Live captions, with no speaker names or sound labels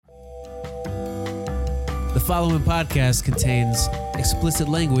The following podcast contains explicit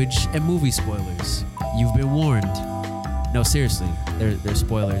language and movie spoilers. You've been warned. No, seriously, there's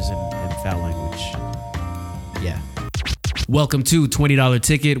spoilers and foul language. Yeah. Welcome to $20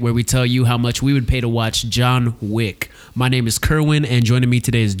 Ticket, where we tell you how much we would pay to watch John Wick. My name is Kerwin, and joining me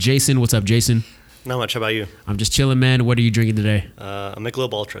today is Jason. What's up, Jason? Not much. How about you? I'm just chilling, man. What are you drinking today? A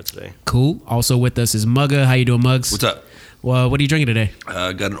Michelob Ultra today. Cool. Also with us is Mugga. How you doing, Muggs? What's up? Well, what are you drinking today?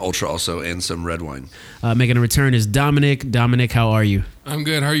 Got an Ultra also and some red wine. Making a return is Dominic. Dominic, how are you? I'm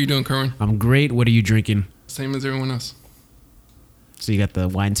good. How are you doing, Kerwin? I'm great. What are you drinking? Same as everyone else. So you got the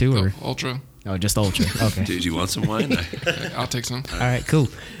wine too, or? Ultra. Oh, just Ultra. Okay. Did you want some wine? I'll take some. All right, cool.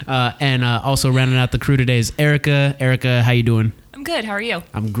 And also rounding out the crew today is Erica. Erica, how you doing? I'm good. How are you?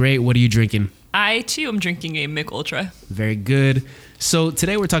 I'm great. What are you drinking? I, too, am drinking a Mich Ultra. Very good. So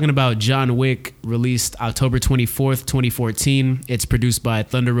today we're talking about John Wick, released October 24th, 2014. It's produced by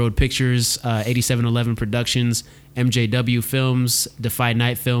Thunder Road Pictures, 8711 Productions, MJW Films, Defy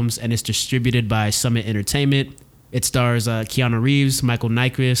Night Films, and it's distributed by Summit Entertainment. It stars Keanu Reeves, Michael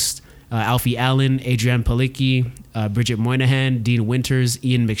Nyqvist, Alfie Allen, Adrian Palicki, Bridget Moynihan, Dean Winters,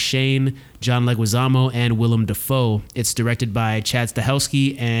 Ian McShane, John Leguizamo, and Willem Dafoe. It's directed by Chad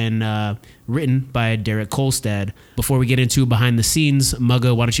Stahelski and written by Derek Kolstad. Before we get into behind the scenes,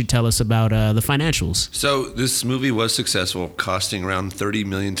 Mugga, why don't you tell us about the financials? So this movie was successful, costing around $30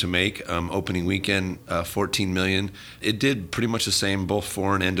 million to make. Opening weekend, $14 million. It did pretty much the same, both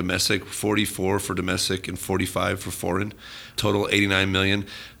foreign and domestic. 44 for domestic and 45 for foreign. Total $89 million.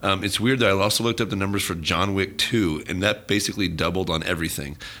 It's weird that I also looked up the numbers for John Wick 2, and that basically doubled on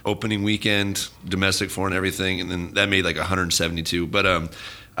everything. Opening weekend, domestic, foreign, everything, and then that made like 172. But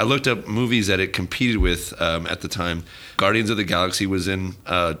I looked up movies that it competed with at the time. Guardians of the Galaxy was in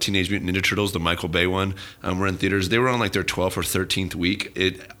Teenage Mutant Ninja Turtles, the Michael Bay one. Were in theaters. They were on like their 12th or 13th week.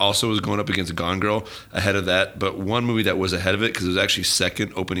 It also was going up against Gone Girl ahead of that. But one movie that was ahead of it, because it was actually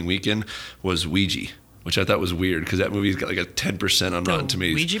second opening weekend, was Ouija, which I thought was weird because that movie's got like a 10% on Rotten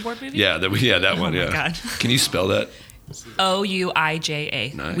Tomatoes. Ouija board movie? Yeah, that one. Oh my Yeah. God. Can you spell that? Ouija.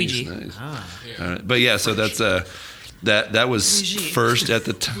 Nice, Ouija. nice. All right. But yeah, so that's that was Ouija. first at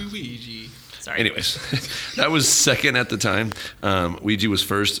the time. Sorry. Anyways, that was second at the time. Ouija was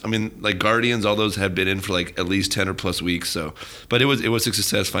first. I mean, like Guardians, all those had been in for like at least 10 or plus weeks. So, but it was a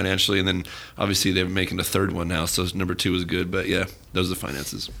success financially, and then obviously they're making a third one now. So number 2 was good. But yeah, those are the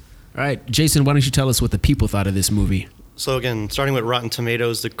finances. All right, Jason, why don't you tell us what the people thought of this movie? So again, starting with Rotten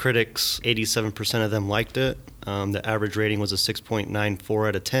Tomatoes, the critics, 87% of them liked it. The average rating was a 6.94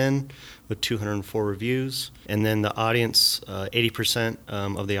 out of 10 with 204 reviews. And then the audience, 80%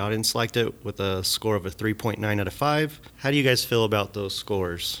 of the audience liked it with a score of a 3.9 out of 5. How do you guys feel about those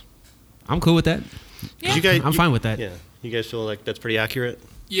scores? I'm cool with that. Yeah. I'm fine with that. Yeah. You guys feel like that's pretty accurate?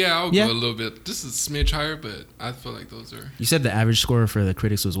 Yeah, I'll Yeah. go a little bit. Just a smidge higher, but I feel like those are... You said the average score for the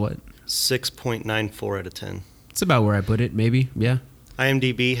critics was what? 6.94 out of 10. It's about where I put it, maybe. Yeah.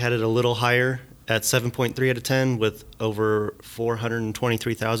 IMDb had it a little higher at 7.3 out of 10 with over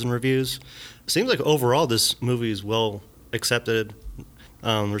 423,000 reviews. Seems like overall this movie is well accepted.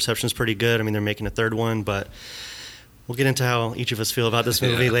 Reception is pretty good. I mean, they're making a third one, but we'll get into how each of us feel about this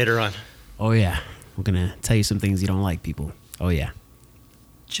movie later on. Oh, yeah. We're going to tell you some things you don't like, people. Oh, yeah.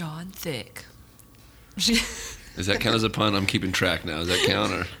 John Thick. Does that count as a pun? I'm keeping track now. Does that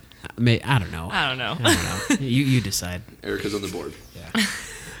count? Or I don't know. I don't know. I don't know. You decide. Erica's on the board. Yeah.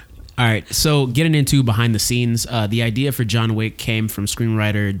 All right, so getting into behind the scenes, the idea for John Wick came from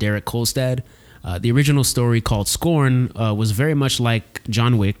screenwriter Derek Kolstad. The original story, called Scorn, was very much like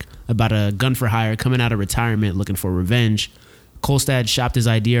John Wick, about a gun for hire coming out of retirement looking for revenge. Kolstad shopped his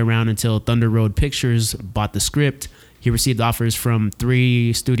idea around until Thunder Road Pictures bought the script. He received offers from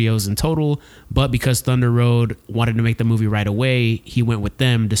 3 studios in total, but because Thunder Road wanted to make the movie right away, he went with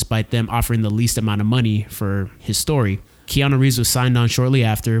them despite them offering the least amount of money for his story. Keanu Reeves was signed on shortly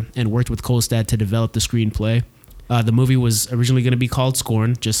after and worked with Kolstad to develop the screenplay. The movie was originally going to be called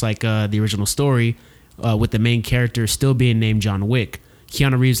Scorn, just like the original story, with the main character still being named John Wick.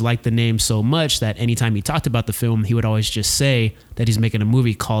 Keanu Reeves liked the name so much that anytime he talked about the film, he would always just say that he's making a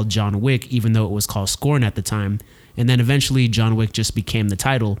movie called John Wick, even though it was called Scorn at the time. And then eventually John Wick just became the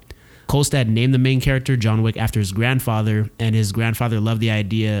title. Kolstad named the main character John Wick after his grandfather, and his grandfather loved the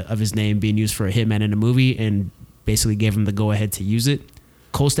idea of his name being used for a hitman in a movie and basically gave him the go-ahead to use it.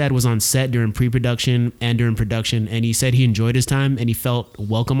 Kolstad was on set during pre-production and during production, and he said he enjoyed his time and he felt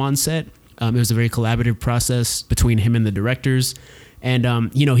welcome on set. It was a very collaborative process between him and the directors.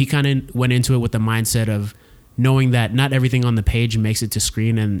 And, he kind of went into it with the mindset of knowing that not everything on the page makes it to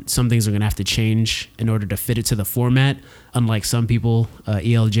screen and some things are going to have to change in order to fit it to the format. Unlike some people,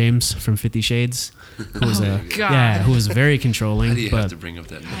 E.L. James from 50 Shades, who was who was very controlling. How do you but have to bring up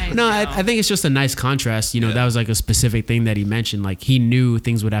that name? I no, know. I think it's just a nice contrast. You know, Yeah. that was like a specific thing that he mentioned. Like he knew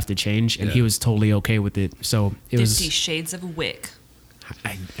things would have to change, and he Yeah. was totally okay with it. So it 50 was, Shades of Wick.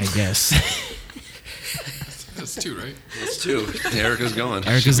 I guess. That's two, right? That's two. Erica's going.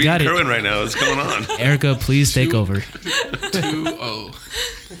 Erica's She's beating got it. Kerwin right now. What's going on? Erica, please take over. 2-0.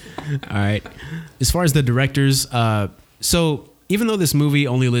 All right. As far as the directors, so even though this movie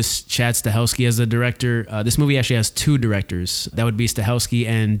only lists Chad Stahelski as the director, this movie actually has two directors. That would be Stahelski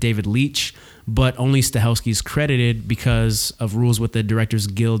and David Leitch, but only Stahelski's credited because of rules with the Directors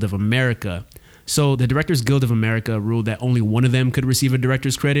Guild of America. So the Directors Guild of America ruled that only one of them could receive a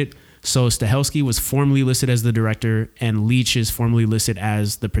director's credit. So Stahelski was formally listed as the director, and Leitch is formally listed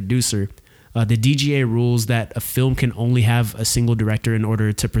as the producer. The DGA rules that a film can only have a single director in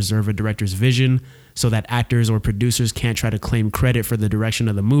order to preserve a director's vision, so that actors or producers can't try to claim credit for the direction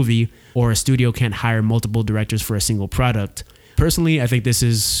of the movie, or a studio can't hire multiple directors for a single product. Personally, I think this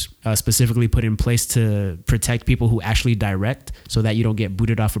is specifically put in place to protect people who actually direct, so that you don't get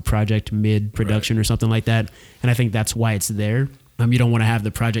booted off a project mid-production or something like that. And I think that's why it's there. You don't want to have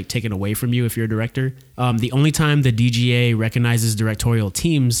the project taken away from you if you're a director. The only time the DGA recognizes directorial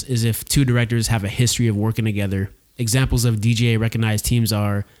teams is if two directors have a history of working together. Examples of DGA recognized teams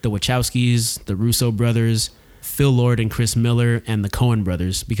are the Wachowskis, the Russo brothers, Phil Lord and Chris Miller, and the Coen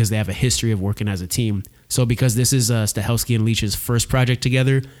brothers, because they have a history of working as a team. So because this is Stahelski and Leitch's first project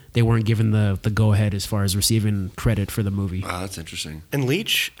together, they weren't given the go-ahead as far as receiving credit for the movie. Wow, that's interesting. And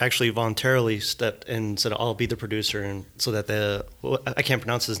Leach actually voluntarily stepped and said, "I'll be the producer," and so that I can't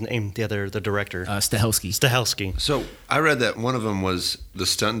pronounce his name, the director, Stahelski. Stahelski. So I read that one of them was the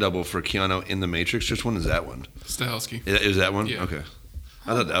stunt double for Keanu in The Matrix. Which one is that one? Stahelski. Is that one? Yeah. Okay.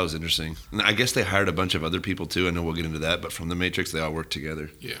 I thought that was interesting. And I guess they hired a bunch of other people too. I know we'll get into that, but from The Matrix, they all worked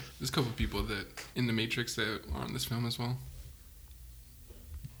together. Yeah, there's a couple people that in the Matrix that are on this film as well.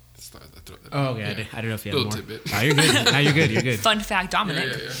 Just thought I'd throw that Oh, out. okay. Yeah. I don't know if you had Little more. tidbit. Oh, you're good. You're good. You're good. Fun fact, Dominic.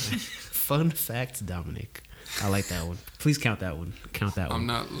 Yeah. Fun fact, Dominic. I like that one. Please count that one. Count that I'm one.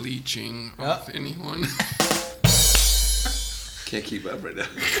 not leeching off anyone. Can't keep up right now.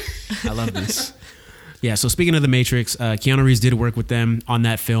 I love this. Yeah, so speaking of The Matrix, Keanu Reeves did work with them on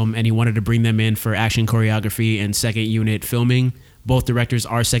that film, and he wanted to bring them in for action choreography and second unit filming. Both directors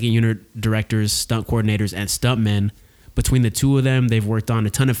are second unit directors, stunt coordinators, and stuntmen. Between the two of them, they've worked on a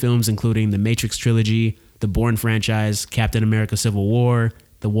ton of films, including the Matrix trilogy, the Bourne franchise, Captain America Civil War,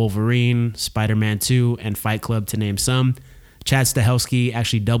 The Wolverine, Spider-Man 2, and Fight Club, to name some. Chad Stahelski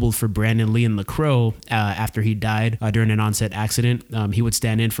actually doubled for Brandon Lee in The Crow after he died during an on-set accident. He would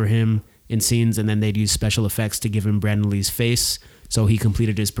stand in for him in scenes, and then they'd use special effects to give him Brandon Lee's face. So he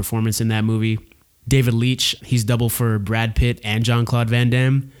completed his performance in that movie. David Leitch, he's double for Brad Pitt and Jean-Claude Van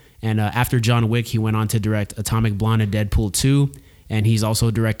Damme. And after John Wick, he went on to direct Atomic Blonde and Deadpool 2. And he's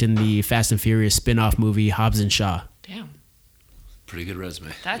also directing the Fast and Furious spin-off movie Hobbs and Shaw. Damn. Pretty good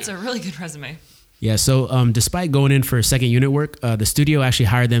resume. That's a really good resume. Yeah, so despite going in for second unit work, the studio actually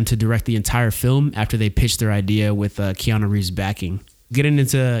hired them to direct the entire film after they pitched their idea with Keanu Reeves backing. Getting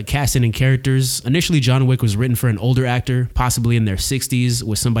into casting and characters, initially John Wick was written for an older actor, possibly in their 60s,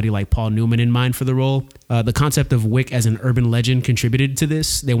 with somebody like Paul Newman in mind for the role. The concept of Wick as an urban legend contributed to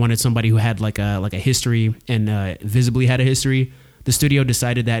this. They wanted somebody who had like a history and visibly had a history. The studio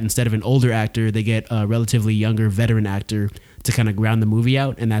decided that instead of an older actor, they get a relatively younger veteran actor to kind of ground the movie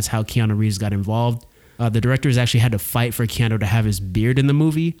out, and that's how Keanu Reeves got involved. The directors actually had to fight for Keanu to have his beard in the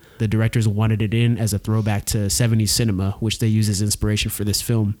movie. The directors wanted it in as a throwback to 70s cinema, which they used as inspiration for this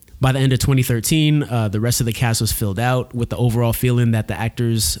film. By the end of 2013, the rest of the cast was filled out with the overall feeling that the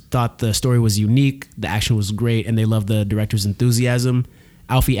actors thought the story was unique, the action was great, and they loved the director's enthusiasm.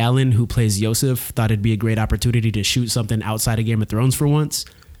 Alfie Allen, who plays Yosef, thought it'd be a great opportunity to shoot something outside of Game of Thrones for once.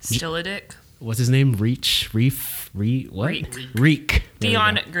 Still a dick. What's his name? Reek. Dion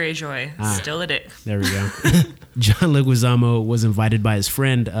Greyjoy. Still a dick. There we go. John Leguizamo was invited by his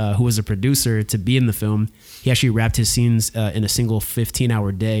friend, who was a producer, to be in the film. He actually wrapped his scenes in a single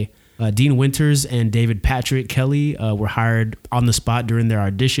 15-hour day. Dean Winters and David Patrick Kelly were hired on the spot during their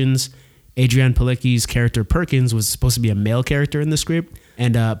auditions. Adrian Palicki's character Perkins was supposed to be a male character in the script,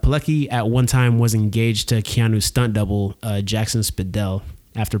 and Palicki at one time was engaged to Keanu's stunt double, Jackson Spidell,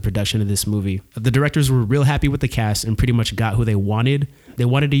 after production of this movie. The directors were real happy with the cast and pretty much got who they wanted. They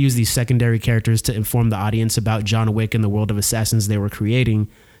wanted to use these secondary characters to inform the audience about John Wick and the world of assassins they were creating.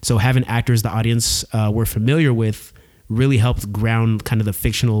 So having actors the audience were familiar with really helped ground kind of the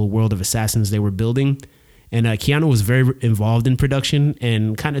fictional world of assassins they were building. And Keanu was very involved in production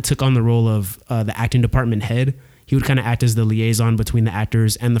and kind of took on the role of the acting department head. He would kind of act as the liaison between the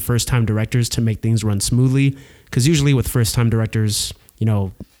actors and the first-time directors to make things run smoothly. Because usually with first-time directors,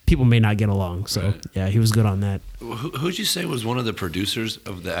 people may not get along. So, Right. yeah, he was good on that. Who'd you say was one of the producers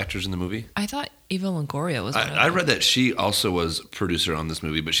of the actors in the movie? I thought Eva Longoria was one of them. I read that she also was producer on this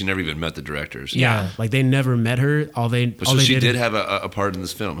movie, but she never even met the directors. Yeah, like they never met her. So she did have a part in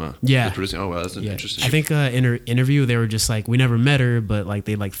this film, huh? Yeah. The producing. Oh wow, that's interesting. I think in her interview they were just like, we never met her, but like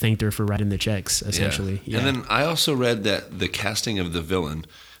they like thanked her for writing the checks essentially. Yeah. And then I also read that the casting of the villain,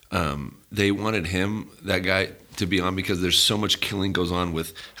 they wanted that guy, to be on because there's so much killing goes on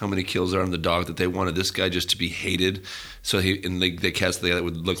with how many kills are on the dog that they wanted this guy just to be hated. So they cast the guy that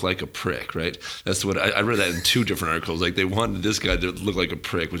would look like a prick, right? That's what I read that in 2 different articles. Like they wanted this guy to look like a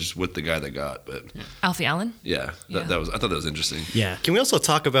prick, which is what the guy that got. But Alfie Allen? yeah, Yeah. That was, I thought that was interesting. yeah. Can we also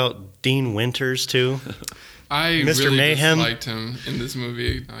talk about Dean Winters too? I Mr. really Mayhem? disliked him in this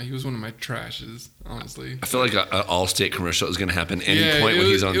movie. He was one of my trashes, honestly. I feel like an Allstate commercial is going to happen any Yeah, point it when was,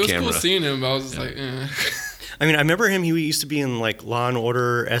 he's on it was camera. cool seeing him, but I was just like, eh. I mean, I remember him. He used to be in like Law and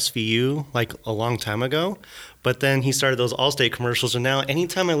Order SVU like a long time ago. But then he started those Allstate commercials, and now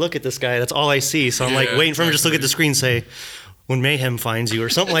anytime I look at this guy, that's all I see. So I'm like Yeah, waiting for him to just look at the exactly. screen and say, "When Mayhem finds you," or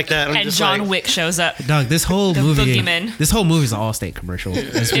something like that. I'm And just John like, Wick shows up. Dog, this whole The movie, boogeyman. this whole movie is an Allstate commercial.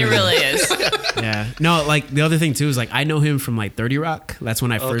 That's It really is. Yeah. No, like the other thing too is like I know him from like 30 Rock. That's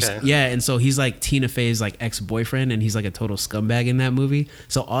when I first Okay. yeah, and so he's like Tina Fey's like ex-boyfriend and he's like a total scumbag in that movie.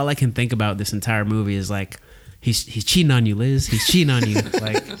 So all I can think about this entire movie is like he's cheating on you, Liz. He's cheating on you.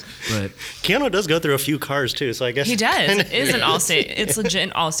 Like but Keanu does go through a few cars too, so I guess He does. It is an Allstate. It's legit an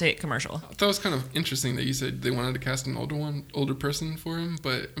Allstate commercial. I thought it was kind of interesting that you said they wanted to cast an older person for him,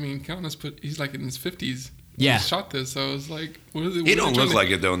 but I mean, Keanu's he's like in his 50s. when Yeah. he shot this, so I was like, what is it? He don't look like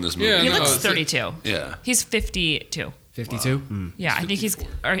it though in this movie. Yeah, He no, looks it's like- 32. Yeah. He's 52. 52? Yeah, I think he's.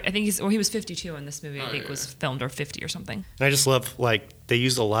 54. Or I think he's. Or he was 52 in this movie. I Oh, think yeah. was filmed or 50 or something. And I just love like they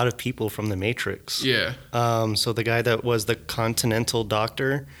used a lot of people from The Matrix. Yeah. So the guy that was the Continental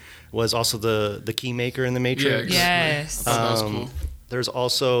Doctor was also the key maker in The Matrix. exactly. Yes. I thought that was cool. There's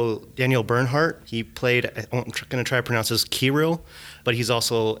also Daniel Bernhardt. He played, I'm going to try to pronounce this, Kirill, but he's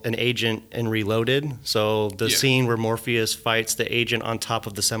also an agent in Reloaded. So the Yeah. scene where Morpheus fights the agent on top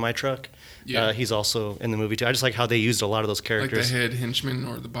of the semi-truck, Yeah. he's also in the movie too. I just like how they used a lot of those Like the characters. head henchman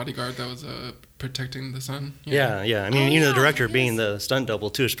or the bodyguard that was protecting the son. Yeah. I mean, Oh, you know, the yeah, director he being is. the stunt double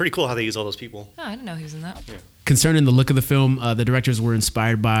too. It's pretty cool how they use all those people. Oh, I didn't know he was in that. Concerning the look of the film, the directors were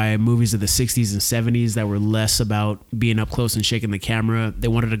inspired by movies of the 60s and 70s that were less about being up close and shaking the camera. They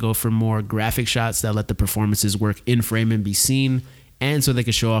wanted to go for more graphic shots that let the performances work in frame and be seen, and so they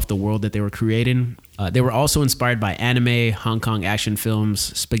could show off the world that they were creating. They were also inspired by anime, Hong Kong action films,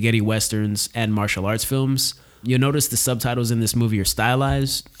 spaghetti westerns, and martial arts films. You'll notice the subtitles in this movie are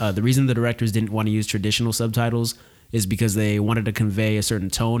stylized. The reason the directors didn't want to use traditional subtitles is because they wanted to convey a certain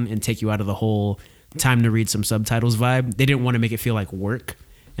tone and take you out of the whole time to read some subtitles vibe. They didn't want to make it feel like work,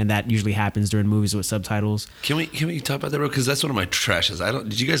 and that usually happens during movies with subtitles. Can we talk about that, bro? Because that's one of my trashes.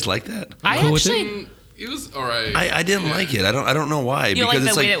 Did you guys like that? I Cool with it? actually. It was all right. I didn't like it. I don't know why. You don't like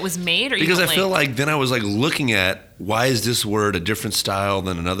it's the way it was made, or you because don't I feel like- like then I was like looking at why is this word a different style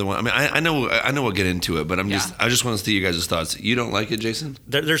than another one. I mean, I know we'll get into it, but I just want to see you guys' thoughts. You don't like it, Jason?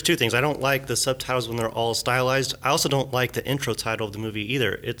 There's two things. I don't like the subtitles when they're all stylized. I also don't like the intro title of the movie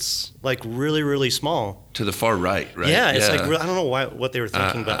either. It's like really, really small. To the far right, right? Yeah, it's like I don't know what they were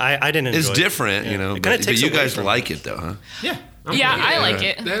thinking, but I didn't enjoy It's it. different, Yeah. you know. It kinda But takes you away guys from like it though, huh? Yeah. Yeah, I like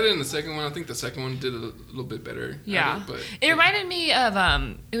it. That and the second one, I think the second one did a little bit better. Yeah, But it reminded me of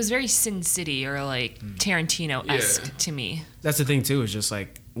it was very Sin City or like Tarantino-esque Yeah. to me. That's the thing too. Is just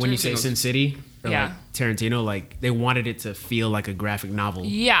like when you say Tarantino's- Sin City or Yeah. like Tarantino, like they wanted it to feel like a graphic novel.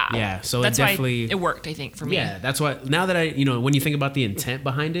 Yeah, Yeah. So that's it definitely why it worked. I think for me. Yeah, that's why. Now that when you think about the intent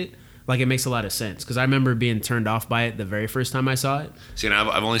behind it, like it makes a lot of sense. Because I remember being turned off by it the very first time I saw it. See, and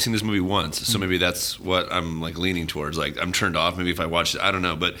I've only seen this movie once, so maybe that's what I'm like leaning towards. Like I'm turned off. Maybe if I watch it, I don't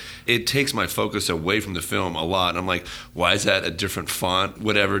know, but it takes my focus away from the film a lot. And I'm like, why is that a different font,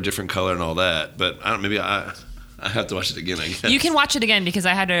 whatever, different color, and all that? But I don't. Maybe I have to watch it again. I guess You can watch it again because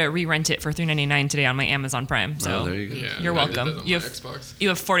I had to re-rent it for $3.99 today on my Amazon Prime. So Oh, there you go. yeah, you're I did welcome. that on You my have Xbox. you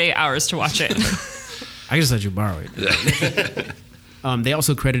have 48 hours to watch it. I just let you borrow it. They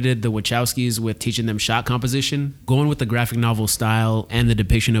also credited the Wachowskis with teaching them shot composition. Going with the graphic novel style and the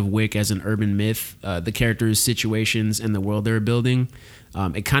depiction of Wick as an urban myth, the characters, situations, and the world they were building,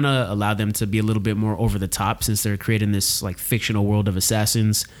 it kind of allowed them to be a little bit more over the top since they're creating this like fictional world of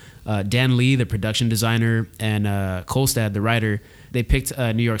assassins. Dan Lee, the production designer, and Kolstad, the writer, they picked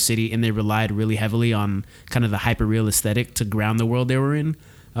New York City, and they relied really heavily on kind of the hyper-real aesthetic to ground the world they were in.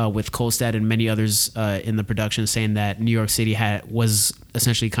 With Kolstad and many others in the production saying that New York City was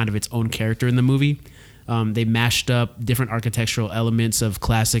essentially kind of its own character in the movie. They mashed up different architectural elements of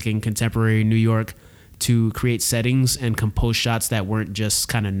classic and contemporary New York to create settings and compose shots that weren't just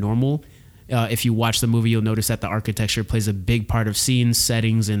kind of normal. If you watch the movie, you'll notice that the architecture plays a big part of scenes,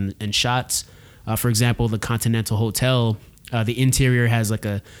 settings, and shots. For example, the Continental Hotel, the interior has like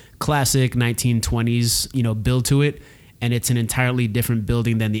a classic 1920s, build to it. And it's an entirely different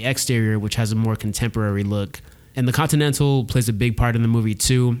building than the exterior, which has a more contemporary look. And the Continental plays a big part in the movie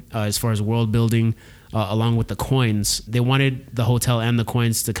too, as far as world building, along with the coins. They wanted the hotel and the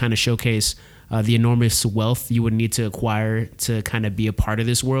coins to kind of showcase the enormous wealth you would need to acquire to kind of be a part of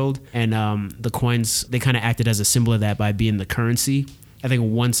this world. And the coins, they kind of acted as a symbol of that by being the currency. I think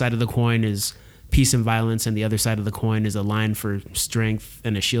one side of the coin is peace and violence, and the other side of the coin is a line for strength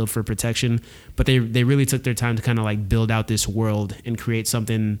and a shield for protection. But they really took their time to kind of like build out this world and create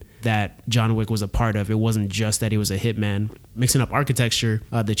something that John Wick was a part of. It wasn't just that he was a hitman. Mixing up architecture,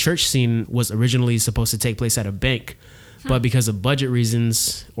 the church scene was originally supposed to take place at a bank, but because of budget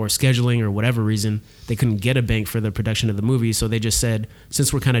reasons or scheduling or whatever reason, they couldn't get a bank for the production of the movie. So they just said,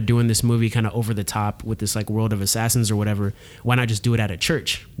 since we're kind of doing this movie kind of over the top with this like world of assassins or whatever, why not just do it at a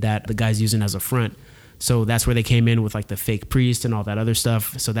church that the guy's using as a front? So that's where they came in with like the fake priest and all that other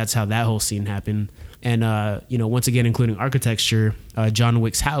stuff. So that's how that whole scene happened. And, once again, including architecture, John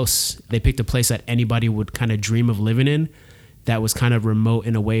Wick's house, they picked a place that anybody would kind of dream of living in that was kind of remote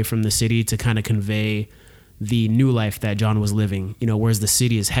and away from the city to kind of convey the new life that John was living. Whereas the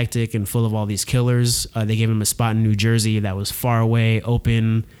city is hectic and full of all these killers, they gave him a spot in New Jersey that was far away,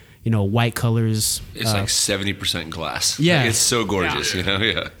 open, white colors. It's like 70% glass. Yeah. Like, it's so gorgeous,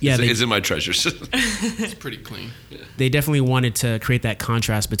 Yeah. Yeah, It's in my treasures. It's pretty clean. They definitely wanted to create that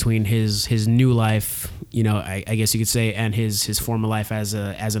contrast between his new life, I guess you could say, and his former life as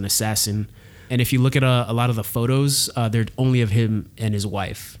an assassin. And if you look at a lot of the photos, they're only of him and his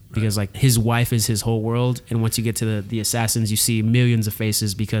wife, because like his wife is his whole world. And once you get to the assassins, you see millions of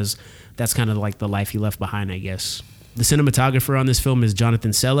faces, because that's kind of like the life he left behind, I guess. The cinematographer on this film is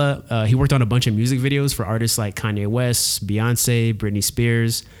Jonathan Sella. He worked on a bunch of music videos for artists like Kanye West, Beyonce, Britney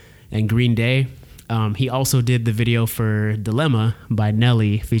Spears, and Green Day. He also did the video for Dilemma by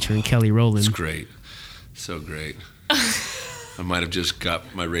Nelly featuring Kelly Rowland. It's great. So great. I might have just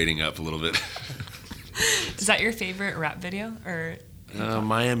got my rating up a little bit. Is that your favorite rap video? Or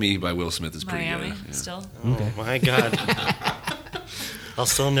Miami by Will Smith is pretty Miami good. Yeah. still? Oh, my God. I'll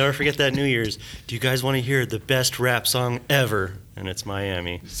still never forget that New Year's. Do you guys want to hear the best rap song ever? And it's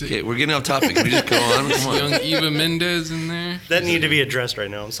Miami. Okay, we're getting off topic. Can we just go on? Come on. Young Eva Mendes in there. That needed to be addressed right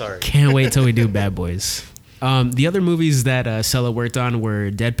now. I'm sorry. Can't wait till we do Bad Boys. The other movies that Sella worked on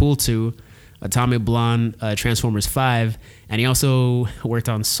were Deadpool 2, Atomic Blonde, Transformers 5, and he also worked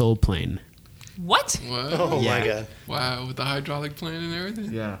on Soul Plane. What? What? Oh, Yeah. my God. Wow, with the hydraulic plant and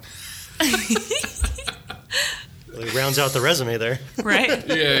everything? Yeah. Well, he rounds out the resume there. Right?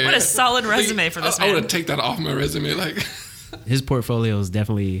 Yeah. What a solid resume for this I man. would take that off my resume. Like, His portfolio is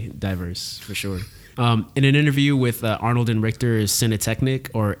definitely diverse, for sure. In an interview with Arnold and Richter's Cinetechnic,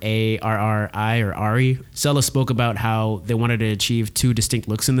 or ARRI or ARI, Sella spoke about how they wanted to achieve two distinct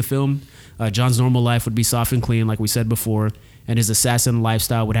looks in the film. John's normal life would be soft and clean, like we said before, and his assassin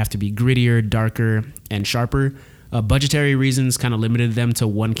lifestyle would have to be grittier, darker, and sharper. Budgetary reasons kind of limited them to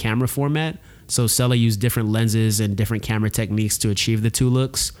one camera format, so Sella used different lenses and different camera techniques to achieve the two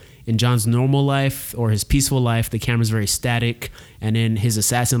looks. In John's normal life, or his peaceful life, the camera's very static, and in his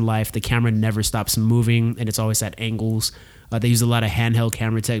assassin life, the camera never stops moving, and it's always at angles. They use a lot of handheld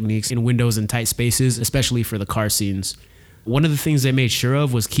camera techniques in windows and tight spaces, especially for the car scenes. One of the things they made sure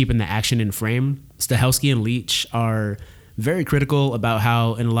of was keeping the action in frame. Stahelski and Leach are very critical about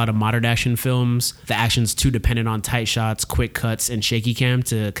how in a lot of modern action films, the action's too dependent on tight shots, quick cuts, and shaky cam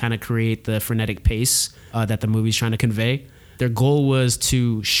to kind of create the frenetic pace that the movie's trying to convey. Their goal was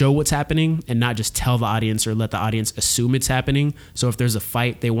to show what's happening and not just tell the audience or let the audience assume it's happening. So if there's a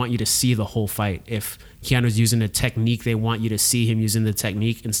fight, they want you to see the whole fight. If Keanu's using a technique, they want you to see him using the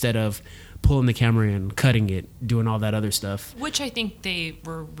technique instead of pulling the camera and cutting it, doing all that other stuff. Which I think they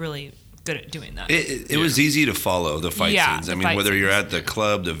were really good at doing that. It was easy to follow the fight scenes. I the mean, fight whether you're scenes. at the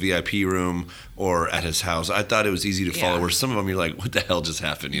club, the VIP room, or at his house, I thought it was easy to follow. Yeah. Where some of them, you're like, what the hell just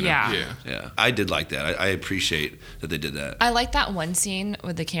happened? You know? Yeah. Yeah. I did like that. I appreciate that they did that. I like that one scene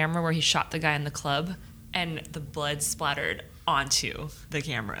with the camera where he shot the guy in the club and the blood splattered onto the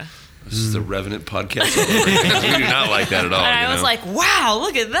camera. This is the Revenant podcast. We do not like that at all. And I you was know? like, wow,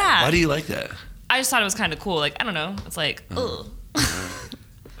 look at that. Why do you like that? I just thought it was kind of cool. Like, I don't know. It's like, ugh.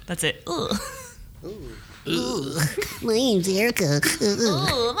 That's it. Ugh. My name's Erica.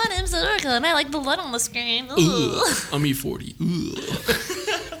 Ugh, my name's Erica, and I like the blood on the screen. Ugh. I'm E40.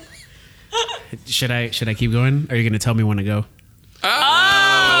 Should I keep going? Or are you going to tell me when to go?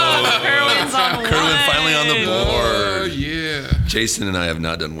 Kerwin's on one. Kerwin finally on the Oh, board. yeah. Jason and I have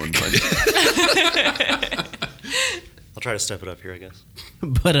not done one punch. I'll try to step it up here, I guess.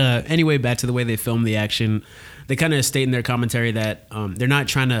 But anyway, back to the way they film the action. They kind of state in their commentary that they're not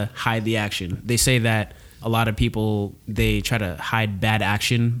trying to hide the action. They say that a lot of people, they try to hide bad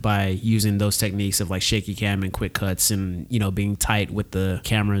action by using those techniques of like shaky cam and quick cuts and, you know, being tight with the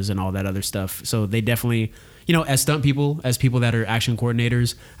cameras and all that other stuff. So they definitely, you know, as stunt people, as people that are action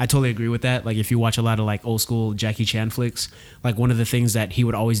coordinators, I totally agree with that. Like if you watch a lot of like old school Jackie Chan flicks, like one of the things that he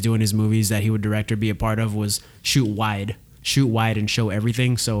would always do in his movies that he would direct or be a part of was shoot wide and show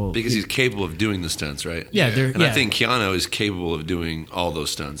everything. So Because he's capable of doing the stunts, right? yeah, Yeah. they're And yeah. I think Keanu is capable of doing all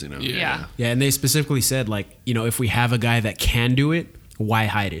those stunts, you know? Yeah. Yeah, and they specifically said, like, you know, if we have a guy that can do it, why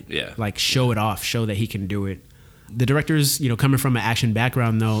hide it? Yeah. Like, show it off, show that he can do it. The directors, you know, coming from an action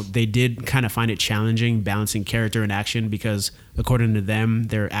background, though, they did kind of find it challenging balancing character and action because, according to them,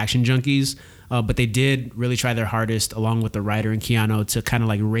 they're action junkies. But they did really try their hardest, along with the writer and Keanu, to kind of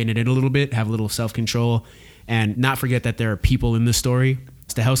like rein it in a little bit, have a little self-control, and not forget that there are people in the story.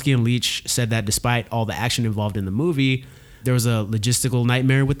 Stahelski and Leach said that despite all the action involved in the movie, there was a logistical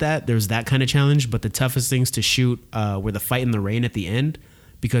nightmare with that. There was that kind of challenge, but the toughest things to shoot were the fight in the rain at the end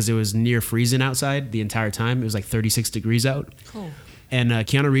because it was near freezing outside the entire time. It was like 36 degrees out. Cool. And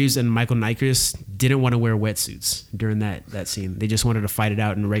Keanu Reeves and Michael Nyquist didn't want to wear wetsuits during that scene. They just wanted to fight it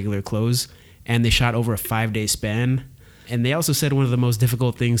out in regular clothes. And they shot over a 5-day span. And they also said one of the most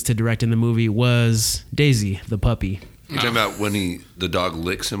difficult things to direct in the movie was Daisy, the puppy. You're talking about when the dog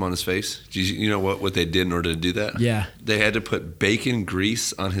licks him on his face? Do you know what they did in order to do that? Yeah. They had to put bacon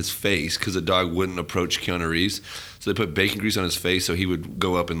grease on his face because the dog wouldn't approach Keanu Reeves. So they put bacon grease on his face so he would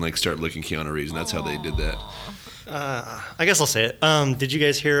go up and like start licking Keanu Reeves, and that's how they did that. I guess I'll say it. Did you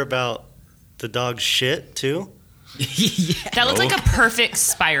guys hear about the dog's shit, too? That looked like a perfect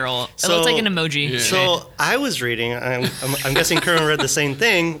spiral. It looked like an emoji. Yeah. So I was reading, I'm guessing Kerwin read the same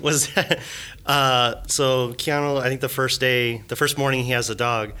thing, was that, so Keanu, I think the first morning he has a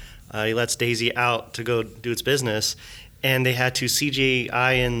dog, he lets Daisy out to go do its business, and they had to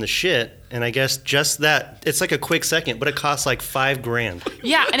CGI in the shit, and I guess just that, it's like a quick second, but it costs like $5,000.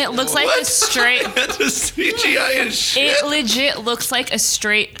 Yeah, and it looks like a straight. The CGI is shit. It legit looks like a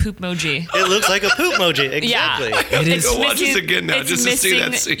straight poop emoji. It looks like a poop emoji, exactly. Yeah, It is. Go watch this again now it's just to see that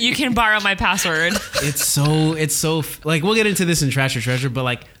missing- scene. You can borrow my password. It's so like we'll get into this in Trash or Treasure, but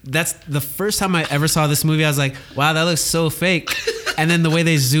like that's the first time I ever saw this movie. I was like, wow, that looks so fake. And then the way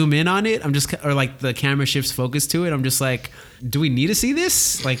they zoom in on it, or like the camera shifts focus to it, I'm just like, do we need to see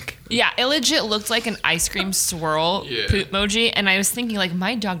this? Like, Yeah, it legit looked like an ice cream swirl Yeah. poop emoji, and I was thinking like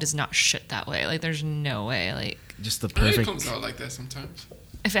my dog does not shit that way. Like there's no way. Like just the It perfect. comes out like that sometimes.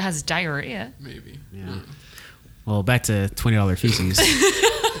 if it has diarrhea. Maybe. Yeah. Well, back to $20 feces.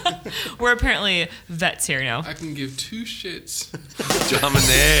 We're apparently vets here now. I can give two shits.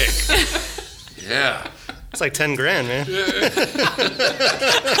 Dominic. Yeah. It's like $10,000, man.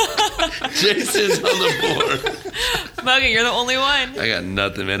 Jason's on the board. Muggy, you're the only one. I got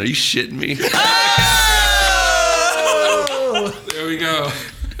nothing, man. Are you shitting me? There we go.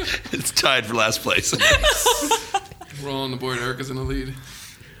 It's tied for last place. We're all on the board. Erica's in the lead.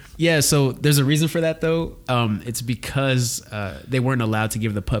 Yeah, so there's a reason for that though. It's because they weren't allowed to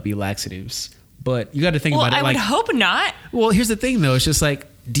give the puppy laxatives. But you got to think Well, about it. I like, would hope not. well, here's the thing though. It's just like,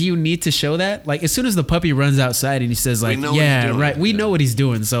 do you need to show that? Like, as soon as the puppy runs outside and he says like, know what he's yeah, doing. right, we Yeah. know what he's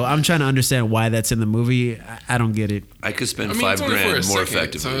doing. So I'm trying to understand why that's in the movie. I don't get it. I could spend I mean, it's only for a $5,000 more second,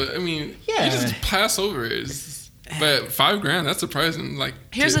 effectively. So I mean, Yeah. you just pass over it. But $5,000, that's surprising. Like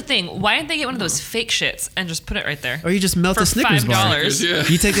Here's to- the thing. Why didn't they get one of those fake shits and just put it right there? Or you just melt For a Snickers bar. $5. Yeah.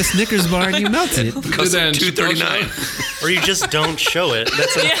 You take a Snickers bar and you melt it. Cost that in $239. Or you just don't show it.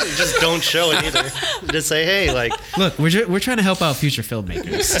 You just don't show it either. Just say, hey, like, Look, we're trying to help out future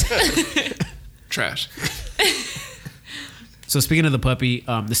filmmakers. Trash. So speaking of the puppy,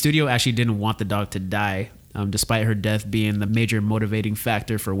 the studio actually didn't want the dog to die. despite her death being the major motivating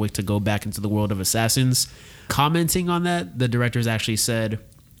factor for Wick to go back into the world of assassins. Commenting on that, the directors actually said,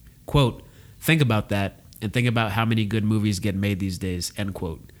 quote, "Think about that and think about how many good movies get made these days," end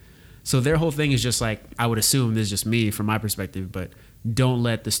quote. So their whole thing is just like, I would assume this is just me from my perspective, but don't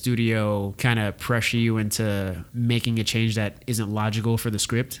let the studio kind of pressure you into making a change that isn't logical for the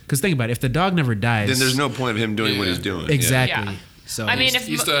script. Because think about it, if the dog never dies, Then there's no point of him doing what he's doing. exactly. Yeah. So I mean, if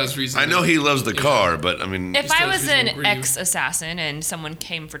He still has reason. I know he loves the car, but I mean, if I still was has an reason to agree. ex-assassin and someone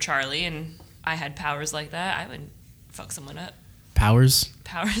came for Charlie and I had powers like that, I would fuck someone up. powers.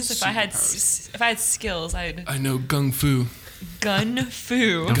 Powers. If I had skills, I'd I know gung fu. gun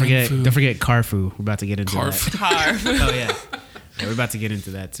fu. Don't forget Carfu. We're about to get into Carf. that. Carve. Oh yeah, we're about to get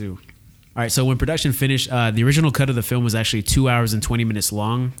into that too. All right, so when production finished, the original cut of the film was actually 2 hours and 20 minutes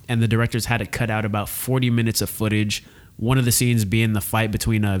long, and the directors had to cut out about 40 minutes of footage. One of the scenes being the fight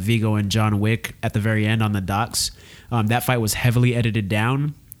between Viggo and John Wick at the very end on the docks. That fight was heavily edited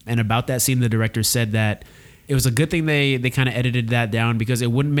down, and about that scene, the director said that it was a good thing they kind of edited that down because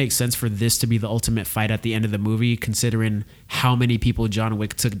it wouldn't make sense for this to be the ultimate fight at the end of the movie, considering how many people John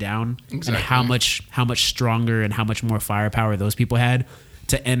Wick took down and how much stronger and how much more firepower those people had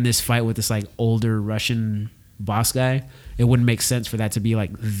to end this fight with this like older Russian boss guy. It wouldn't make sense for that to be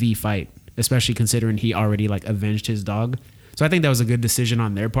like the fight, especially considering he already like avenged his dog. So I think that was a good decision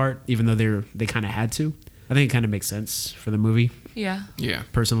on their part, even though they kind of had to. I think it kind of makes sense for the movie, Yeah. Yeah,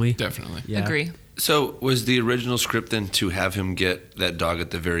 personally. definitely. Yeah. Agree. so was the original script then to have him get that dog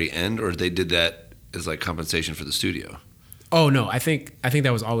at the very end, or they did that as like compensation for the studio? Oh no, I think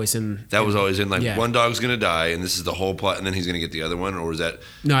that was always in. That was always in like Yeah. one dog's gonna die, and this is the whole plot, and then he's gonna get the other one, or was that?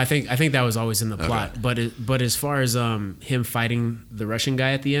 No, I think that was always in the plot. But as far as him fighting the Russian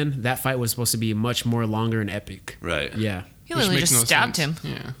guy at the end, that fight was supposed to be much more longer and epic. Right. Yeah, He Which literally makes just no stabbed sense.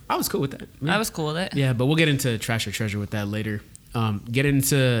 him. Yeah. I was cool with that. I was cool with it. Yeah, but we'll get into Trash or Treasure with that later. Get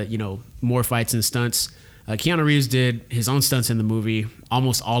into more fights and stunts. Keanu Reeves did his own stunts in the movie,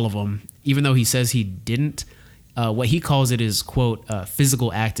 almost all of them, even though he says he didn't. What he calls it is, quote,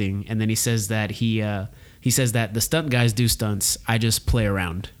 physical acting, and then he says that he says that the stunt guys do stunts, I just play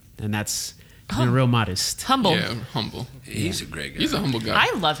around, and that's being real modest. Humble. Yeah, humble. He's a great guy. He's a humble guy.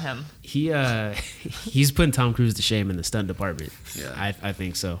 I love him. He's putting Tom Cruise to shame in the stunt department. Yeah. I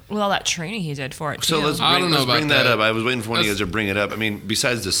think so. With all that training he did for it, too. So let's I don't know bring about that that. up. I was waiting for one of you guys to bring it up. I mean,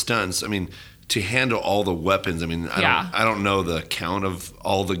 besides the stunts, I mean, to handle all the weapons, I mean, I don't know the count of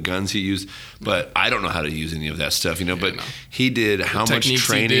all the guns he used, but I don't know how to use any of that stuff, but no. he did how much techniques he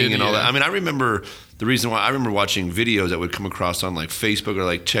training did, and all that. yeah. I mean, I remember the reason why I remember watching videos that would come across on like Facebook or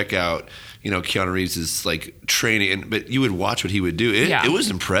like check out, Keanu Reeves' like training, but you would watch what he would do. It was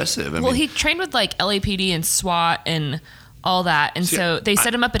impressive. I Well, mean, he trained with like LAPD and SWAT and all that. And so they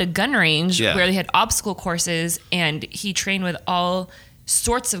set him up at a gun range Yeah. where they had obstacle courses, and he trained with all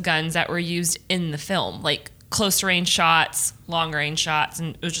sorts of guns that were used in the film, like close range shots, long range shots,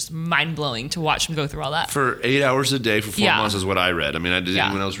 and it was just mind blowing to watch him go through all that. for 8 hours a day for 4 Yeah. months is what I read. I mean, did Yeah.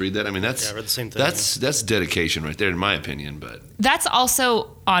 anyone else read that? I mean, that's Yeah, I read the same thing. That's dedication right there, in my opinion. But That's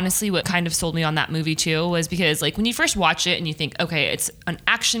also honestly what kind of sold me on that movie too, was because like when you first watch it and you think, okay, it's an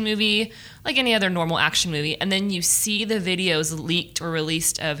action movie like any other normal action movie, and then you see the videos leaked or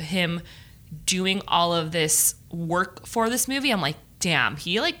released of him doing all of this work for this movie, I'm like, damn,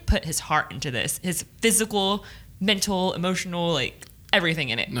 he like put his heart into this, his physical, mental, emotional, like everything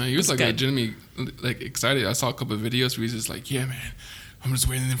in it. No, he was like good. legitimately like excited. I saw a couple of videos where he's just like, "Yeah, man, I'm just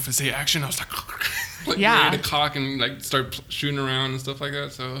waiting for them to say action." I was like, Yeah. ready to cock and like start shooting around and stuff like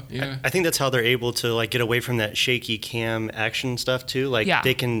that. So yeah, I think that's how they're able to like get away from that shaky cam action stuff too. Like Yeah.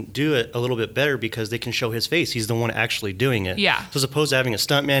 they can do it a little bit better because they can show his face. He's the one actually doing it. Yeah. So as opposed to having a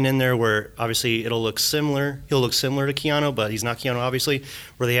stuntman in there where obviously it'll look similar. He'll look similar to Keanu, but he's not Keanu obviously.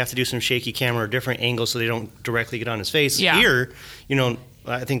 Where they have to do some shaky camera or different angles so they don't directly get on his face. Yeah. Here,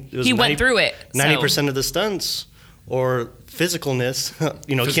 I think it was He went through it, so- 90% of the stunts or physicalness, Physical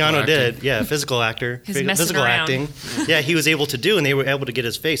Keanu acting. did. Yeah, physical actor. His messing physical around. acting. Yeah, he was able to do, and they were able to get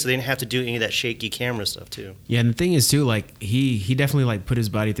his face, so they didn't have to do any of that shaky camera stuff too. Yeah, and the thing is too, like he definitely like put his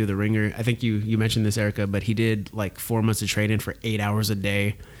body through the ringer. I think you mentioned this, Erica, but he did like 4 months of training for 8 hours a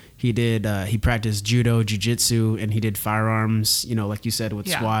day. He practiced judo, jiu-jitsu, and he did firearms, like you said, with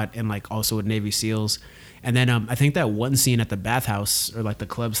Yeah. SWAT and like also with Navy SEALs. And then I think that one scene at the bathhouse or like the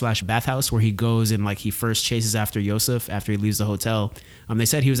club/bathhouse where he goes and like he first chases after Yosef after he leaves the hotel. They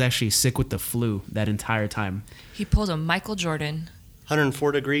said he was actually sick with the flu that entire time. He pulled a Michael Jordan.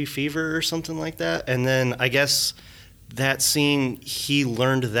 104-degree fever or something like that. And then I guess that scene he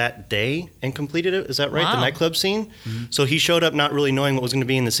learned that day and completed it. Is that right? Wow. The nightclub scene. So he showed up not really knowing what was going to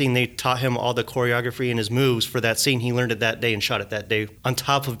be in the scene. They taught him all the choreography and his moves for that scene. He learned it that day and shot it that day. On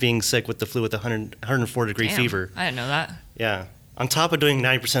top of being sick with the flu with 104-degree Damn, fever. I didn't know that. Yeah. On top of doing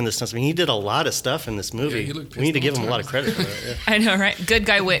 90% of the stunts, I mean, he did a lot of stuff in this movie. Yeah, he looked We need to pissed give the him a whole lot of credit for that. Yeah. I know, right? Good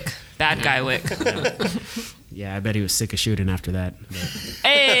guy Wick, bad guy Wick. Yeah, I bet he was sick of shooting after that. But-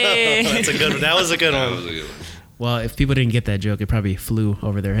 Hey, That was a good That was one. a good one. well, if people didn't get that joke, it probably flew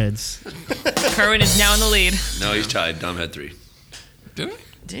over their heads. Kerwin is now in the lead. No, he's tied. Dom had 3. Did I?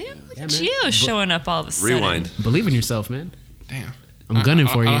 Damn, look Yeah, at man. you showing up all of a sudden. Rewind. Believe in yourself, man. Damn. I'm gunning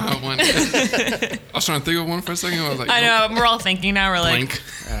for I you. don't have one. I was trying to think of one for a second. I was like, I nope. know. We're all thinking now. We're like, Blank.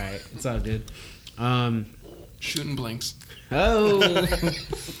 All right, it's all good. Shooting blanks. Oh.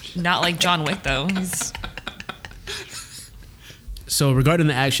 not like John Wick though. He's So regarding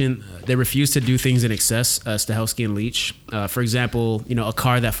the action, they refuse to do things in excess, Stahelski and Leach. For example, a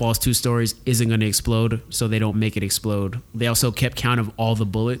car that falls 2 stories isn't going to explode, so they don't make it explode. They also kept count of all the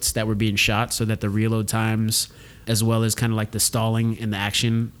bullets that were being shot so that the reload times, as well as kind of like the stalling and the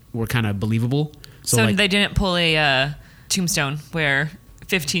action, were kind of believable. so like, they didn't pull a Tombstone where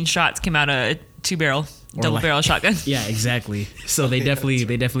 15 shots came out a 2-barrel double like- barrel shotgun. yeah, exactly. So they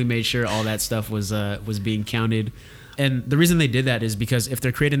definitely made sure all that stuff was being counted. And the reason they did that is because if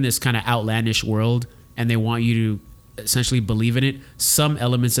they're creating this kind of outlandish world and they want you to essentially believe in it, some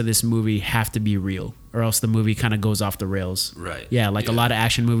elements of this movie have to be real, or else the movie kind of goes off the rails. Right. Yeah, like a lot of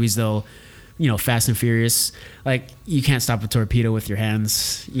action movies, they'll, Fast and Furious, like you can't stop a torpedo with your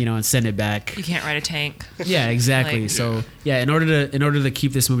hands, and send it back. You can't ride a tank. Yeah, exactly. Like- So yeah, in order to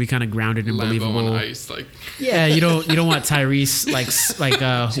keep this movie kind of grounded and Lambo on believable. ice. Like, Yeah, you don't want Tyrese like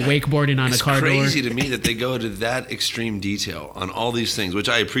wakeboarding on It's a car crazy door. to me that they go to that extreme detail on all these things, which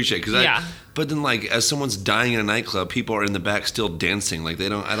I appreciate. Yeah. But then, like, as someone's dying in a nightclub, people are in the back still dancing. Like, I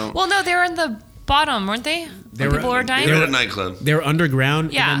don't. Well, no, they were in the bottom, weren't they? They When were- people were dying. They're at a nightclub. They were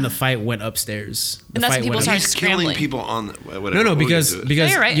underground, Yeah. and then the fight went upstairs. The And that's fight when people went started He's scrambling. killing people on. Whatever. No, We'll get because to it. because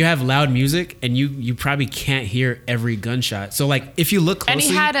No, you're right. you have loud music and you probably can't hear every gunshot. So like if you look And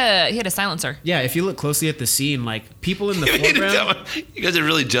closely, he had a silencer. yeah, if you look closely at the scene, like people in the You mean to foreground. tell me- you guys are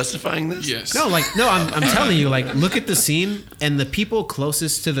really justifying this? yes. No, I'm telling you, like, look at the scene, and the people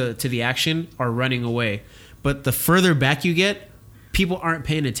closest to the action are running away. But the further back you get, people aren't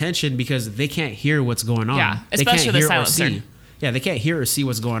paying attention because they can't hear what's going on. Yeah, They especially can't the hear or silencer. see. Yeah, they can't hear or see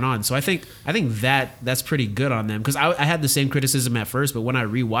what's going on. So I think that's pretty good on them because I had the same criticism at first, but when I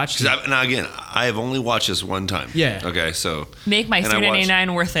rewatched it, Now again, I have only watched this one time. Yeah. Okay, so Make my and I watched-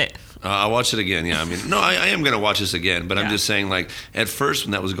 $3.99 worth it. I'll watch it again. Yeah, I mean, no, I am gonna watch this again, but I'm Yeah. just saying, like, at first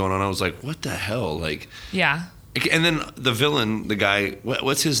when that was going on, I was like, what the hell, like. Yeah. And then the villain, the guy,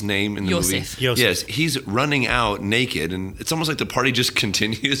 what's his name in the Yosef. movie? Yosef. Yes, he's running out naked, and it's almost like the party just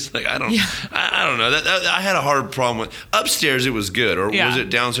continues. Like I don't know. That I had a hard problem with. Upstairs, it was good, or Yeah. was it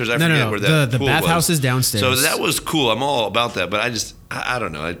downstairs? I No, forget no. where that The pool bathhouse was. is downstairs. So that was cool. I'm all about that, but I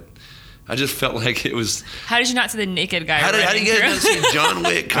don't know. I just felt like it was. How did you not see the naked guy? How do running you through? guys see John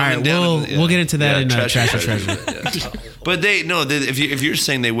Wick all coming right, down? we'll get into that in Trash or Treasure. Yeah. But if you're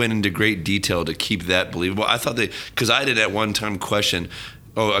saying they went into great detail to keep that believable, I thought because I did at one time question,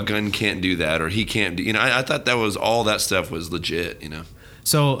 oh, a gun can't do that, or he can't do, I thought that was all that stuff was legit,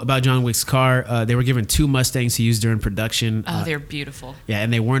 So about John Wick's car, they were given 2 Mustangs to use during production. Oh, they're beautiful. Yeah,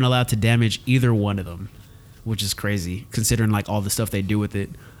 and they weren't allowed to damage either one of them, which is crazy considering like all the stuff they do with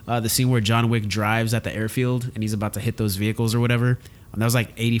it. The scene where John Wick drives at the airfield and he's about to hit those vehicles or whatever, and that was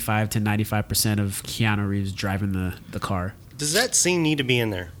like 85 to 95% of Keanu Reeves driving the car. Does that scene need to be in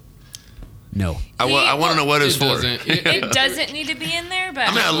there? No. I want to know what it's It for. doesn't. It doesn't need to be in there, but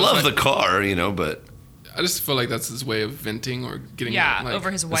I mean, I love the car, but I just feel like that's his way of venting or getting yeah, like,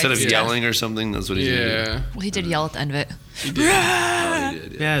 over his wife's instead of death. yelling or something, that's what he's gonna do. Yeah. Well, he did yell at the end of it. He did. Oh, he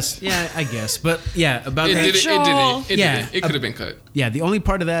did, yeah. Yes. Yeah, I guess. But yeah, about It that. did. It Joel. did. It Yeah. did. It could have been cut. Yeah, the only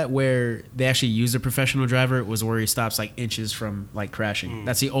part of that where they actually used a professional driver was where he stops like inches from like crashing.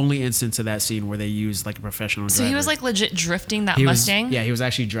 That's the only instance of that scene where they used like a professional driver. So he was like legit drifting that He was- Mustang. yeah, he was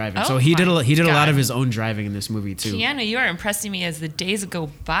actually driving. Oh So he did my he did a lot God. of his own driving in this movie too. Keanu, you are impressing me as the days go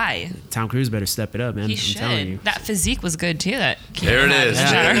by. Tom Cruise better step it up, man. He I'm should. telling you. That physique was good too. That There it Keanu had is. in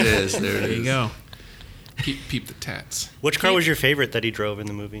the There shower. it is. There it There is. you go. Peep the tats. Which car was your favorite that he drove in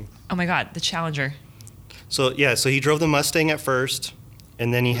the movie? Oh my God, the Challenger. So he drove the Mustang at first,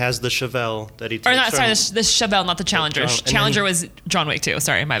 and then he has the Chevelle that he takes Or not, sorry, from- the Chevelle, not the Challenger. and then Challenger he- was John Wick too.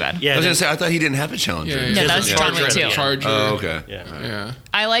 Sorry, my bad. Yeah, I was then- gonna say I thought he didn't have a Challenger. Yeah, that was Yeah. John Wick too. Charger. Oh, okay. yeah. Yeah.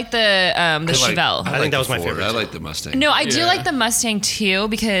 I like the Chevelle. I think that was my Ford. favorite, I too. like the Mustang. No, I do Yeah. like the Mustang too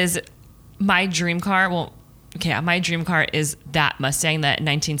because my dream car, well, okay, my dream car is that Mustang, that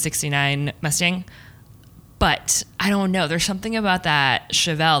 1969 Mustang. But I don't know. There's something about that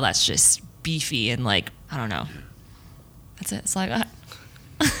Chevelle that's just beefy and like, I don't know. That's it. It's like that.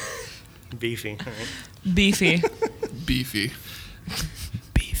 Beefy. All right. Beefy. Beefy.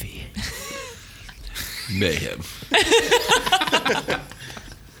 Beefy. Mayhem.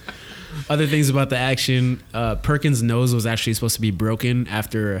 Other things about the action, Perkins' nose was actually supposed to be broken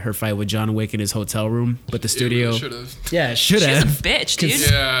after her fight with John Wick in his hotel room, but the studio, Should have. yeah, should She's a have. bitch, dude.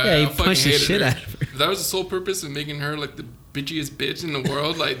 Yeah, he I fucking punched the hated shit her. out of her. If that was the sole purpose of making her like the bitchiest bitch in the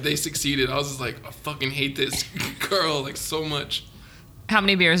world, like they succeeded. I was just like, I fucking hate this girl like so much. How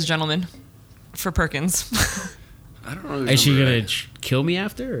many beers, gentlemen, for Perkins? I don't really. Is she remember gonna that. kill me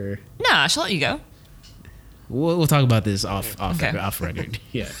after? Or? Nah, she'll let you go. We'll talk about this off Okay. off record.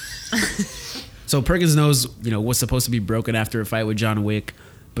 Yeah. So Perkins' nose, was supposed to be broken after a fight with John Wick,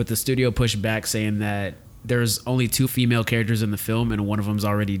 but the studio pushed back, saying that there's only 2 female characters in the film and one of them's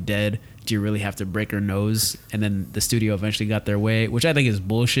already dead. Do you really have to break her nose? And then the studio eventually got their way, which I think is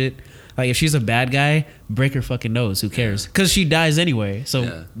bullshit. Like, if she's a bad guy, break her fucking nose. Who cares? Because she dies anyway. So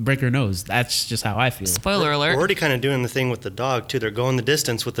Yeah. break her nose. That's just how I feel. Spoiler We're alert. already kind of doing the thing with the dog too. They're going the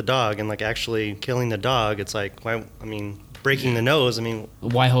distance with the dog and like actually killing the dog. It's like, why? I mean, breaking the nose. I mean,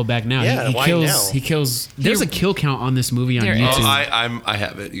 Why hold back now? Yeah, he why kills. now? He kills. There's a kill count on this movie on There is. YouTube. Oh, I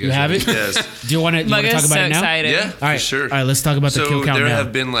have it. You have it? Yes. Do you want to talk Mugga's about so it now? excited. Yeah, All for right, sure. All right, let's talk about the So kill count there now.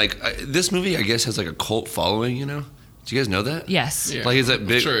 have been this movie, I guess, has like a cult following. Do you guys know that? Yes. Yeah. Like, is that I'm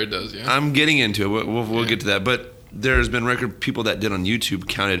big? sure it does, yeah. I'm getting into it. We'll get to that. But there's been record people that did on YouTube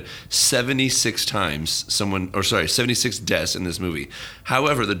counted 76 times 76 deaths in this movie.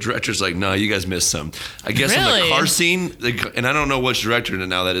 However, the director's like, no, you guys missed some. I guess in Really? the car scene, and I don't know which director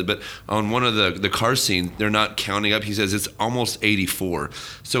now that is, but on one of the car scene, they're not counting up. He says it's almost 84.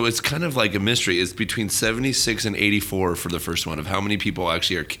 So it's kind of like a mystery. It's between 76 and 84 for the first one of how many people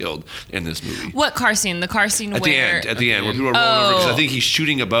actually are killed in this movie. What car scene? The car scene At where... the end, where people are rolling over, because I Oh. think he's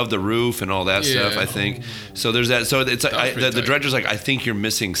shooting above the roof and all that stuff. I think so. There's that. So it's was pretty the tight. director's like, I think you're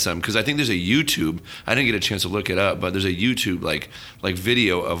missing some, because I think there's a YouTube. I didn't get a chance to look it up, but there's a YouTube like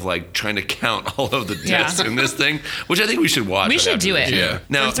video of like trying to count all of the deaths Yeah. in this thing, which I think we should watch. We right should after do this. it. Yeah.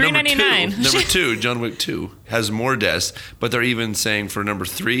 Now For $3.99. number two, John Wick 2 has more deaths, but they're even saying for number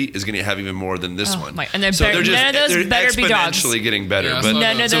 3 is going to have even more than this Oh, one. my- and they're none of those they're better be dogs. exponentially getting better. Yeah, I but saw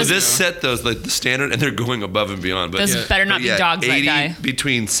None of so those- this set those like the standard, and they're going above and beyond. But Those Yeah. better not but be yeah, dogs, that 80 guy.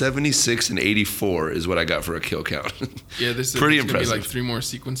 between 76 and 84 is what I got for a kill count. Yeah, this is pretty gonna be impressive. like 3 more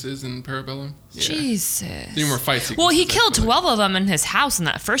sequences in Parabellum. Jesus. 3 more fight sequences. Well, he I killed feel like. 12 of them in his house in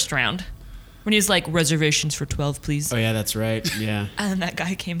that first round. When he was like, reservations for 12, please. Oh yeah, that's right. Yeah, And then that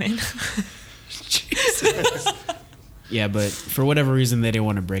guy came in. yeah, but for whatever reason, they didn't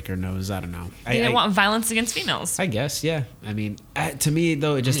want to break her nose. I don't know. They didn't want violence against females. I guess, yeah. I mean, to me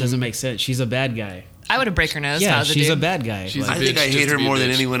though, it just doesn't make sense. She's a bad guy. I would have break her nose. if I Yeah, was she's a dude. bad guy. She's Like, I think bitch I just hate to her be a more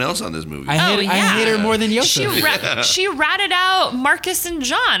than bitch. anyone else on this movie. I Oh, hate her more than She, Yosef. she ratted out Marcus and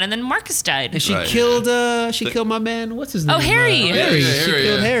John, and then Marcus died. And she Right. killed. She killed my man. What's his name? Oh, Harry. Harry. Yeah, She Harry,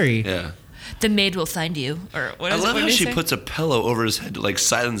 killed yeah. Harry. yeah. The maid will find you. Or what I is love what how did he she say? puts a pillow over his head to like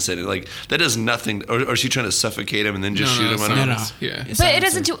silence it. Like that does nothing. Or is she trying to suffocate him and then just No, shoot no, him? No, silence. no. Yeah. It's But it silencer.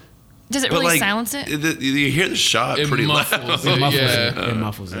 doesn't do. Does it But really like, silence it? You hear the shot It pretty muffles loud. It muffles Yeah. it. It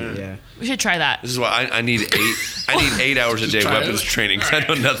muffles it. Yeah. We should try that. This is why I need 8 hours a day try weapons it. training, because I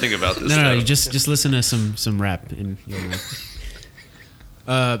know nothing about this No, stuff. you just listen to some rap and you'll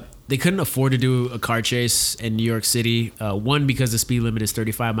know. They couldn't afford to do a car chase in New York City. One, because the speed limit is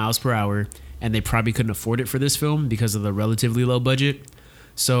 35 miles per hour, and they probably couldn't afford it for this film because of the relatively low budget.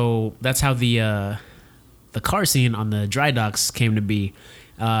 So that's how the car scene on the dry docks came to be,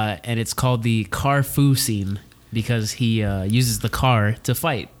 and it's called the car foo scene because he uses the car to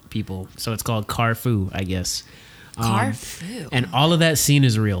fight people. So it's called car foo, I guess. Car foo. And all of that scene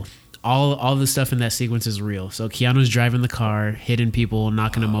is real. All the stuff in that sequence is real. So Keanu's driving the car, hitting people,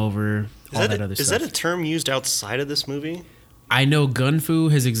 knocking them over, all that other Is stuff. that a term used outside of this movie? I know gun fu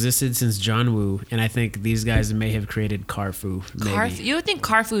has existed since John Woo, and I think these guys may have created car fu. Maybe. You would think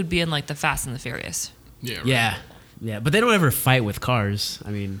car food would be in like the Fast and the Furious. Yeah. Right. Yeah, but they don't ever fight with cars. I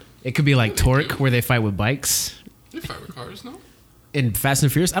mean, it could be like Torque, where they fight with bikes. They fight with cars, no? In Fast and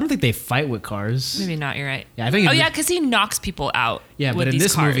Furious, I don't think they fight with cars. Maybe not. You're right. Yeah, I think. Oh in yeah, thi- because he knocks people out. yeah, with but in these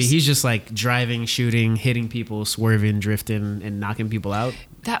this cars. movie, he's just like driving, shooting, hitting people, swerving, drifting, and knocking people out.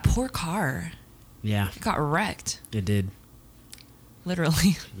 that poor car Yeah, got wrecked, it did.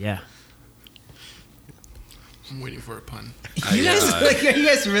 literally. Yeah. I'm waiting for a pun. You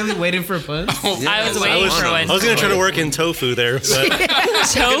guys really waiting for a pun? I was waiting for one. I was gonna try to work in tofu there, but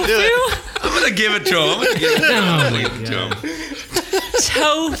Tofu? I'm gonna give it to him. Oh my God.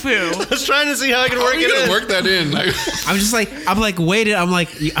 Tofu. I was trying to see how I could How work are you it gonna in. work that in? Like, I'm waiting. I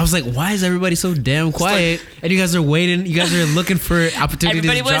was like, why is everybody so damn quiet? And you guys are waiting. You guys are looking for opportunities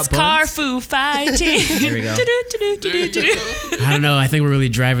Everybody to drop was puns. Carfu fighting. There we go. Do-do-do-do-do-do. I don't know. I think we're really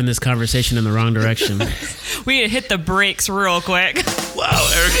driving this conversation in the wrong direction. We need to hit the brakes real quick. Wow,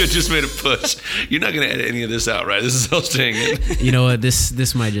 Erica just made a push. You're not gonna edit any of this out, right? This is all staying in. You know what?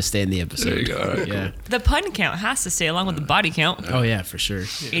 This might just stay in the episode. There you go. All right, Yeah. The pun count has to stay along with the body count. Oh yeah, for sure.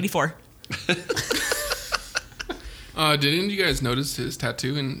 84. did any of you guys notice his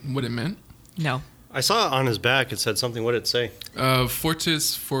tattoo and what it meant? No. I saw it on his back. It said something. What did it say?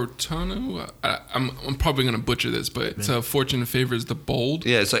 Fortis Fortuno. I'm probably gonna butcher this, but it's fortune favors the bold.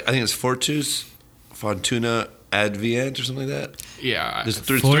 Yeah, it's like I think it's Fortus Fortuna Advient or something like that. Yeah. There's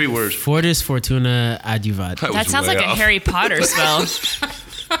three words. Fortis Fortuna Adjuvat. I That was sounds way like a off. Harry Potter spell.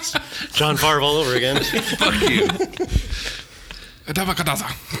 John Favre all over again. Fuck you. Adavakadaza.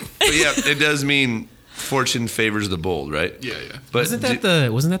 But yeah, it does mean fortune favors the bold, right? Yeah. But Wasn't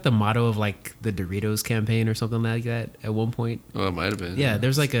that the motto of like the Doritos campaign or something like that at one point? Oh, it might have been. Yeah,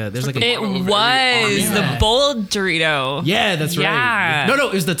 there's like a It motto of every army. was the Yeah. bold Dorito. yeah, that's right. Yeah. No,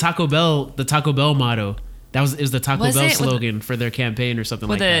 it was the Taco Bell motto. It was the Taco Was Bell it? With- slogan for their campaign or something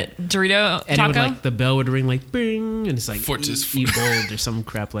With like a that. Dorito And it would taco. like the bell would ring like bing, and it's like Fortis. eat bold or some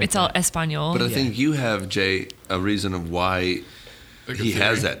crap like It's that. all Espanol. But I think you have, Jay, a reason of why Like a he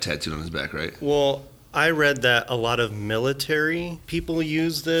has theory. that tattooed on his back, right? Well, I read that a lot of military people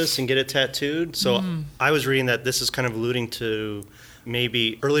use this and get it tattooed. So I was reading that this is kind of alluding to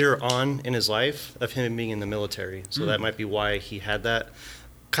maybe earlier on in his life of him being in the military. So that might be why he had that.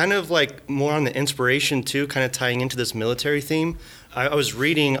 Kind of like more on the inspiration too, kind of tying into this military theme. I was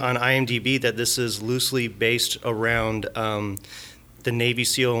reading on IMDb that this is loosely based around the Navy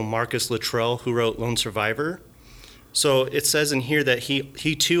SEAL Marcus Luttrell, who wrote Lone Survivor. So it says in here that he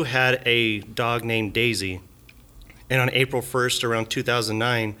too had a dog named Daisy. And on April 1st, around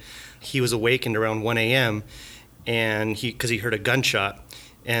 2009, he was awakened around 1 a.m. and because he heard a gunshot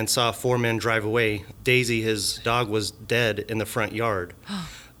and saw 4 men drive away. Daisy, his dog, was dead in the front yard.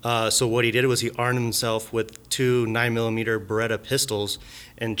 So what he did was he armed himself with 2 9mm Beretta pistols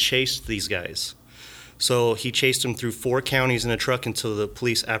and chased these guys. So he chased them through 4 counties in a truck until the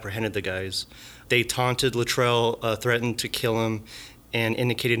police apprehended the guys. They taunted Luttrell, threatened to kill him, and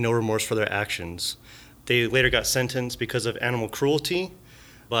indicated no remorse for their actions. They later got sentenced because of animal cruelty,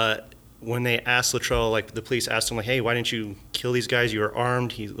 but when they asked Luttrell, like the police asked him, like, hey, why didn't you kill these guys? You were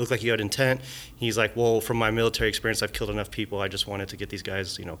armed. He looked like he had intent. He's like, well, from my military experience, I've killed enough people. I just wanted to get these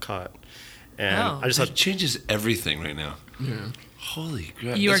guys, caught. And Oh. It I just thought, changes everything right now. Yeah. Holy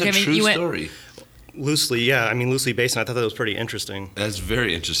crap. You That's are a giving- true you went- story. loosely based, and I thought that was pretty interesting. That's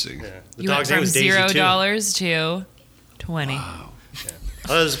very interesting. Yeah. The you went dog's name from was Daisy, too. $0 to 20. Wow.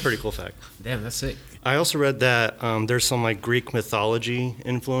 Oh, that was a pretty cool fact. Damn, that's sick. I also read that there's some like Greek mythology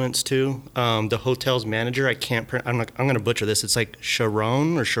influence too. The hotel's manager, I'm going to butcher this. It's like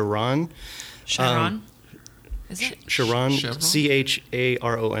Charon or Charon. Sharon? Is it? Charon, Chevron?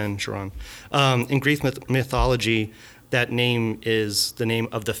 Charon, Charon. In Greek mythology, that name is the name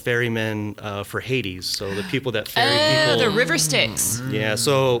of the ferrymen for Hades. So the people that ferry Oh, people. the river Styx. Yeah,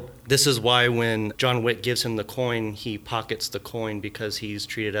 so this is why when John Wick gives him the coin, he pockets the coin because he's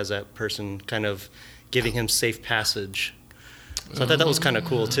treated as that person kind of giving him safe passage. So I thought that was kind of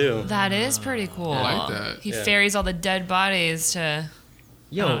cool too. That is pretty cool. I like that. He Yeah. ferries all the dead bodies to.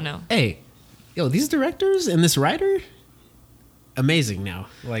 Yo, I don't know. Hey, these directors and this writer, amazing now.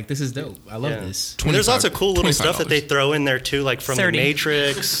 Like, this is dope. I love Yeah. this. And there's lots of cool little stuff that they $25. throw in there too, like from 30. The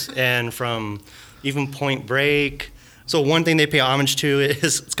Matrix and from even Point Break. So one thing they pay homage to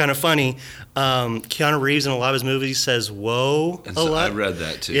is, it's kind of funny, Keanu Reeves in a lot of his movies says "whoa" And a so lot. I read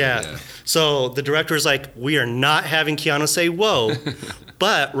that too. Yeah. So the director is like, we are not having Keanu say "whoa,"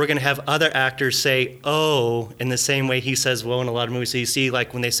 but we're going to have other actors say "oh" in the same way he says "whoa" in a lot of movies. So you see,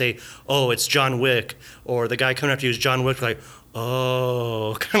 like when they say, "Oh, it's John Wick," or the guy coming after you is John Wick, like,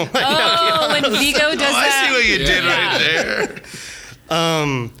 "Oh," kind of like. Oh, when Vigo does Oh, I that. see what you did Yeah. right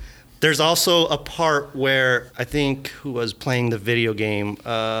there. There's also a part where I think who was playing the video game.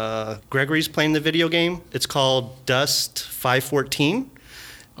 Gregory's playing the video game. It's called Dust 514.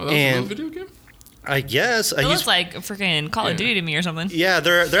 Oh, that was a And- real video game? I guess. It looks like freaking Call of Duty to me or something. Yeah,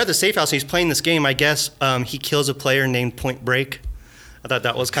 they're at the safe house and he's playing this game. I guess he kills a player named Point Break. I thought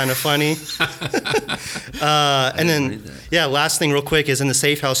that was kind of funny. And then, last thing real quick is in the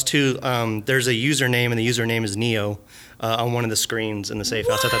Safe House too, there's a username, and the username is Neo on one of the screens in the Safe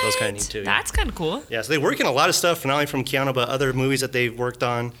House. I thought that was kind of neat too. That's kind of cool. Yeah, so they work in a lot of stuff, not only from Keanu, but other movies that they've worked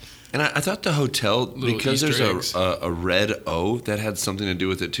on. And I thought the hotel, Little because Easter there's eggs. a red O, that had something to do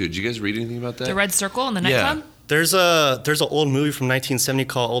with it too. Did you guys read anything about that? The Red Circle in the Yeah. nightclub? There's an old movie from 1970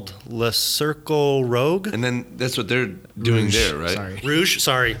 called Le Cercle Rogue. And then that's what they're doing Rouge. there, right? Sorry. Rouge,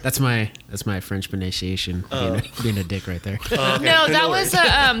 sorry. That's my French pronunciation. Being a dick right there. Okay. No, that worries.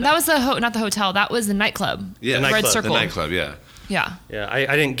 was not the hotel. That was the nightclub. Yeah, The Red nightclub. Circle. The nightclub, yeah. Yeah. Yeah,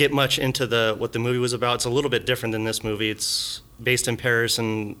 I didn't get much into what the movie was about. It's a little bit different than this movie. It's based in Paris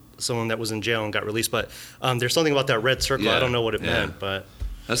and someone that was in jail and got released. But there's something about that red circle. Yeah, I don't know what it yeah. meant, but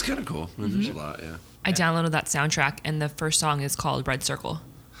That's kind of cool. There's a lot, yeah. I downloaded that soundtrack, and the first song is called Red Circle.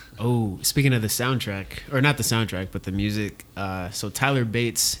 Oh, speaking of the soundtrack, or not the soundtrack, but the music. So Tyler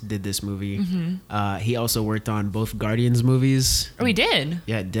Bates did this movie. He also worked on both Guardians movies. Oh, he did.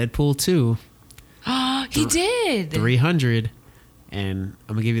 Yeah, Deadpool 2, He did. 300, and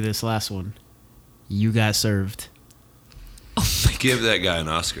I'm gonna give you this last one. You Got Served. Give that guy an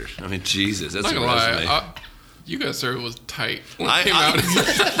Oscar. I mean, Jesus, that's Not a gonna resume. lie, You Got Served was tight when it I- came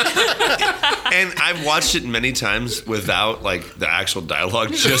out. And I've watched it many times without like the actual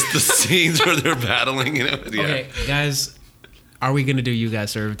dialogue, just the scenes where they're battling. You know? Yeah. Okay, guys, are we gonna do You Got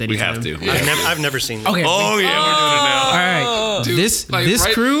Served We anytime? have to. I've never seen it. Okay. Oh yeah, we're doing it now. All right. Dude, this like, this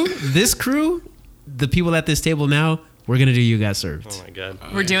right- crew, the people at this table now, we're gonna do You Got Served. Oh my God.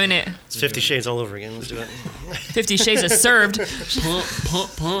 We're doing it. It's 50 Shades all over again. Let's do it. 50 Shades of Served. Pump,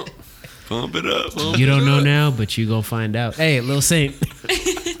 pump, pump. Pump it up. You don't know now, but you gonna find out. Hey, Lil Saint.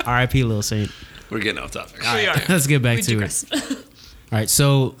 R.I.P. Lil Saint. We're getting off topic. We are. Let's get back We to digress. it. All right,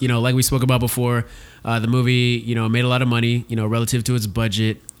 so like we spoke about before, the movie made a lot of money. Relative to its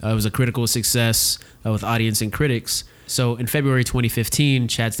budget, it was a critical success with audience and critics. So in February 2015,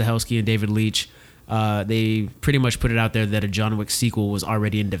 Chad Stahelski and David Leitch, they pretty much put it out there that a John Wick sequel was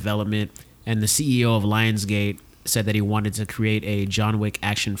already in development, and the CEO of Lionsgate said that he wanted to create a John Wick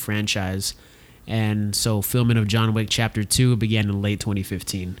action franchise. And so filming of John Wick Chapter 2 began in late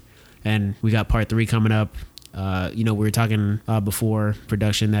 2015. And we got Part 3 coming up. We were talking before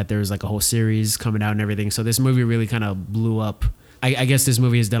production that there was like a whole series coming out and everything. So this movie really kind of blew up. I guess this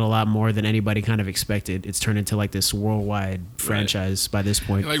movie has done a lot more than anybody kind of expected. It's turned into like this worldwide franchise by this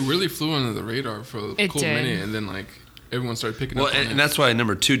point. It like really flew under the radar for a It cool did. minute, and then like everyone started picking Well, up on and it. that's why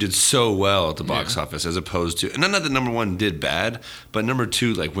number 2 did so well at the box Yeah. office, as opposed to, and not that number 1 did bad, but number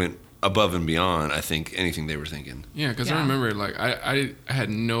 2 like went above and beyond. I think anything they were thinking. Yeah, because Yeah. I remember like I had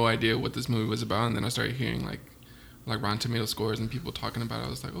no idea what this movie was about, and then I started hearing like Rotten Tomato scores and people talking about it. I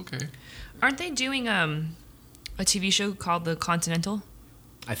was like, okay, Aren't they doing a TV show called The Continental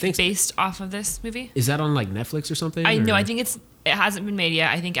I think. based off of this movie? Is that on like Netflix or something? I know. or- I think it hasn't been made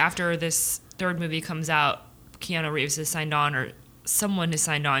yet. I think after this third movie comes out, Keanu Reeves has signed on, or someone has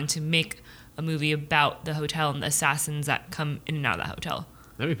signed on to make a movie about the hotel and the assassins that come in and out of that hotel.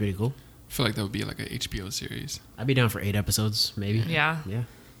 That'd be pretty cool. I feel like that would be like an HBO series. I'd be down for 8 episodes, maybe. Yeah. Yeah.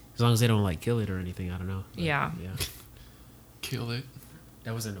 As long as they don't like kill it or anything, I don't know. But, Yeah. Yeah. Kill it.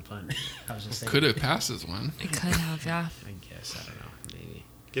 That wasn't a pun. I was just saying. Could have passed as one. It could have, yeah. I guess. I don't know. Maybe.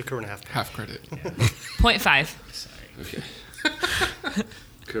 Give Kerwin a half. Half credit. 0.5. Sorry. Okay.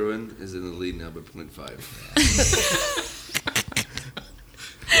 Kerwin is in the lead now by 0.5.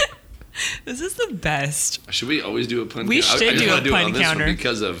 This is the best. Should we always do a pun? We count? should I just do wanna a do it pun on this one counter.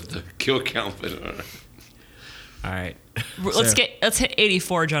 because of the kill count. But All right. Let's hit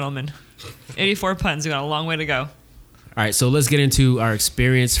 84, gentlemen. 84 puns. We got a long way to go. All right. So let's get into our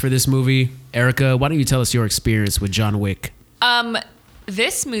experience for this movie. Erica, why don't you tell us your experience with John Wick?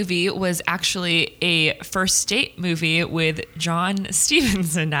 This movie was actually a first date movie with John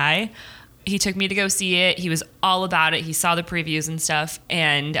Stevens and I. He took me to go see it. He was all about it. He saw the previews and stuff.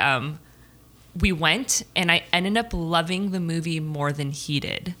 And we went, and I ended up loving the movie more than he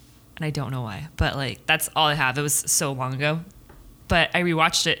did. And I don't know why, but like that's all I have. It was so long ago. But I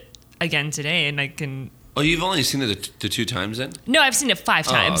rewatched it again today, and I can... oh, you've only seen it the 2 times then? No, I've seen it 5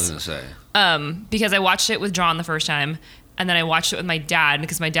 Oh, I was times. gonna say. Because I watched it with John the first time, and then I watched it with my dad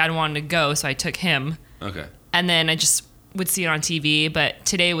because my dad wanted to go, so I took him. Okay. And then I just would see it on TV, but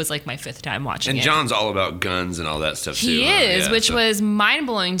today was like my 5th time watching And it. John's all about guns and all that stuff too. He huh? is, Yeah, which so- was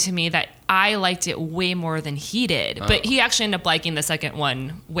mind-blowing to me that I liked it way more than he did. But he actually ended up liking the second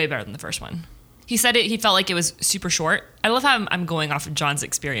one way better than the first one. He said he felt like it was super short. I love how I'm going off of John's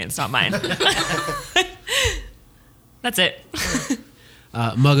experience, not mine. That's it.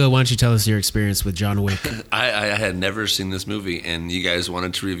 Mugga, why don't you tell us your experience with John Wick? I had never seen this movie, and you guys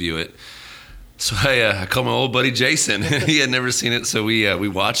wanted to review it. So I called my old buddy Jason. He had never seen it, so we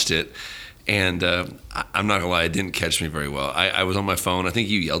watched it. And I'm not gonna lie, it didn't catch me very well. I was on my phone. I think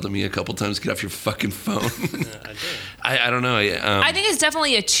you yelled at me a couple times, "Get off your fucking phone." Yeah, I did. I don't know. I think it's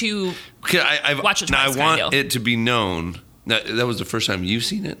definitely a two. Watch it now, I twice want kind of deal. it to be known that was the first time you've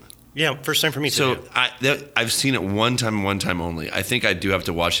seen it. Yeah, first time for me So too. I've seen it one time only. I think I do have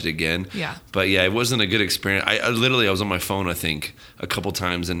to watch it again. Yeah. But yeah, it wasn't a good experience. I literally was on my phone, I think, a couple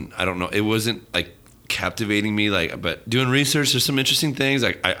times, and I don't know. It wasn't like captivating me. But doing research, there's some interesting things.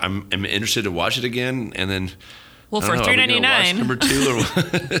 I'm interested to watch it again, and then. Well, I for don't know, are we gonna watch $3.99. number 2 or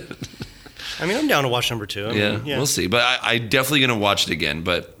what? I mean, I'm down to watch number 2. I mean, We'll see. But I definitely gonna watch it again.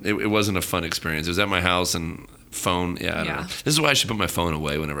 But it wasn't a fun experience. It was at my house and phone. Yeah, I don't know. This is why I should put my phone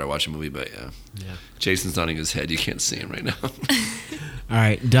away whenever I watch a movie. But yeah. Jason's nodding his head. You can't see him right now. All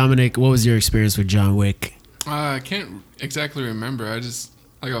right, Dominic, what was your experience with John Wick? I can't exactly remember. I just,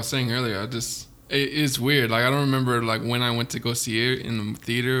 like I was saying earlier, it is weird. Like, I don't remember like when I went to go see it in the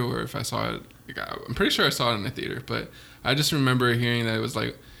theater or if I saw it. Like, I'm pretty sure I saw it in the theater, but I just remember hearing that it was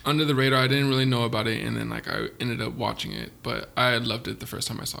like under the radar. I didn't really know about it, and then like I ended up watching it. But I loved it the first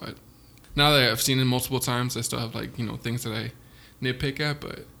time I saw it. Now that I've seen it multiple times, I still have like things that I nitpick at,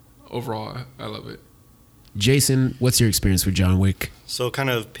 but overall, I love it. Jason, what's your experience with John Wick? So kind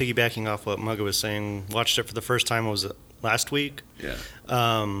of piggybacking off what Mugga was saying, watched it for the first time, was it last week? Yeah.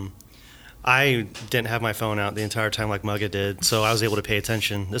 I didn't have my phone out the entire time like Mugga did, so I was able to pay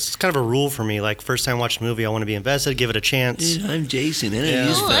attention. This is kind of a rule for me. Like, first time watching a movie, I want to be invested, give it a chance. I'm Jason. I don't Yeah.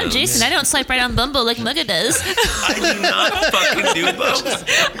 use Oh, I'm Jason. I don't swipe right on Bumble like Mugga does. I do not fucking do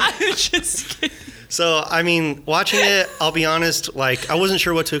both. I'm just kidding. So, I mean, watching it, I'll be honest, like, I wasn't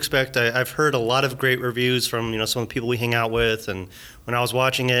sure what to expect. I've heard a lot of great reviews from, some of the people we hang out with, and when I was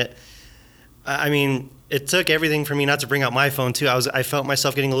watching it, I mean, it took everything for me not to bring out my phone, too. I felt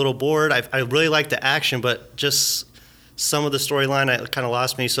myself getting a little bored. I really liked the action, but just some of the storyline kind of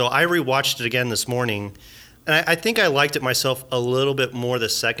lost me. So I rewatched it again this morning, and I think I liked it myself a little bit more the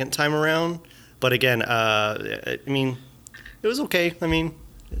second time around. But again, I mean, it was okay. I mean,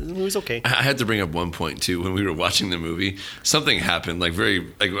 it was okay. I had to bring up one point too. When we were watching the movie, something happened. I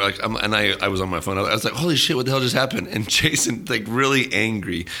was on my phone. I was like, "Holy shit! What the hell just happened?" And Jason, like really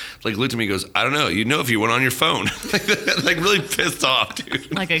angry, like looked at me, and goes, "I don't know. If you went on your phone." like really pissed off,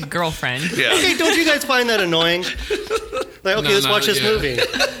 dude. Like a girlfriend. Yeah. Okay, don't you guys find that annoying? Like, okay, let's watch this movie.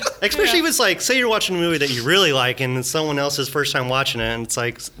 Especially if it's like, say you're watching a movie that you really like, and it's someone else's first time watching it, and it's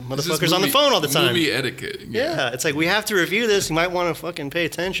like, motherfuckers on the phone all the time. Movie etiquette. Yeah, it's like, we have to review this. You might want to fucking pay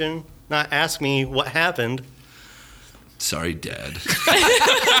attention, not ask me what happened. Sorry, Dad.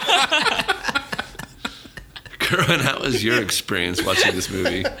 Kerwin, how was your experience watching this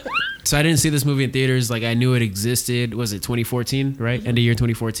movie? So I didn't see this movie in theaters. Like, I knew it existed. Was it 2014, right? End of year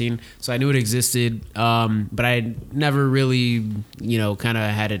 2014. So I knew it existed, but I never really, kind of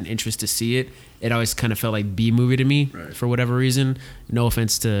had an interest to see it. It always kind of felt like B movie to me, Right. for whatever reason. No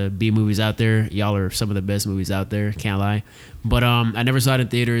offense to B movies out there. Y'all are some of the best movies out there. Can't lie. But I never saw it in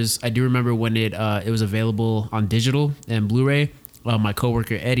theaters. I do remember when it was available on digital and Blu-ray. My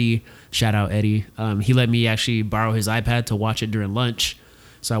coworker Eddie, shout out Eddie, he let me actually borrow his iPad to watch it during lunch.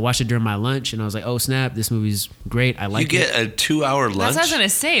 So I watched it during my lunch, and I was like, "Oh snap, this movie's great. I like You it." get a 2-hour lunch. That's what I was gonna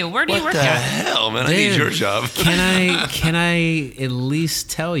say. Where do you What work the at? hell, man? I need Damn. your job. Can I at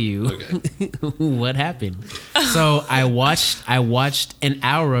least tell you what happened? So I watched an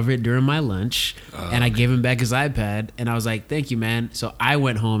hour of it during my lunch, and I gave him back his iPad, and I was like, "Thank you, man." So I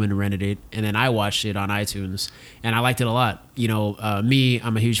went home and rented it, and then I watched it on iTunes, and I liked it a lot. Me,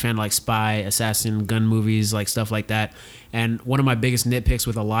 I'm a huge fan of like spy, assassin, gun movies, like stuff like that. And one of my biggest nitpicks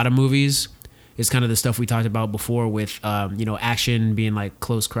with a lot of movies is kind of the stuff we talked about before with, action being like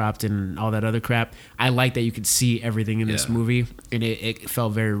close cropped and all that other crap. I like that you could see everything in this Yeah. movie, and it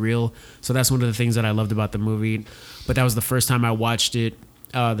felt very real. So that's one of the things that I loved about the movie. But that was the first time I watched it.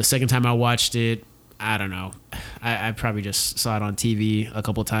 The second time I watched it, I don't know. I probably just saw it on TV a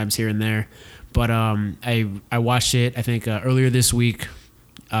couple times here and there. But I watched it, I think, earlier this week.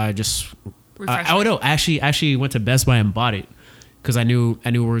 Refresh Oh no! Actually went to Best Buy and bought it because I knew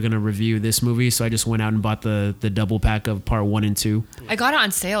we were gonna review this movie, so I just went out and bought the double pack of part 1 and 2. I got it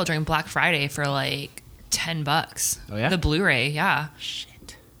on sale during Black Friday for like $10. Oh, yeah? The Bluray, yeah.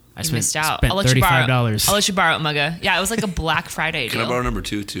 Shit, You missed out. Spent I'll let you borrow. $35. I'll let you borrow it, Mugga. Yeah, it was like a Black Friday deal. Can I borrow number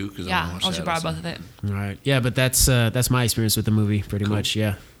 2 too? Because Yeah, I'll let you borrow both of it. All right, yeah, but that's my experience with the movie, pretty much.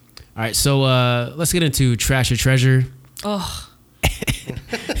 Yeah. All right, so let's get into Trash or Treasure. Oh,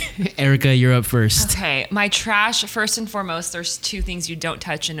 Erica, you're up first. Okay, my trash, first and foremost, there's two things you don't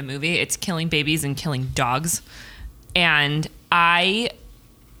touch in a movie. It's killing babies and killing dogs. And I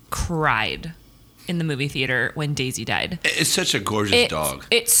cried in the movie theater when Daisy died. It's such a gorgeous dog.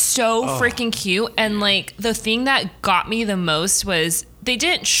 It's so freaking cute. And like the thing that got me the most was they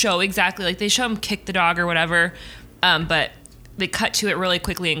didn't show exactly, like they show him kick the dog or whatever, but they cut to it really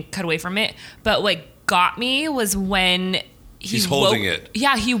quickly and cut away from it. But what got me was when he's holding it.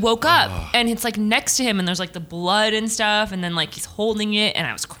 Yeah, he woke up and it's like next to him and there's like the blood and stuff, and then like he's holding it, and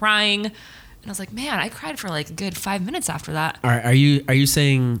I was crying. And I was like, man, I cried for like a good 5 minutes after that. All right, are you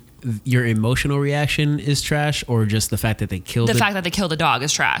saying your emotional reaction is trash, or just the fact that they killed The fact that they killed a dog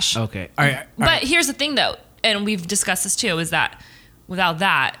is trash. Okay. All right. But here's the thing, though, and we've discussed this too, is that without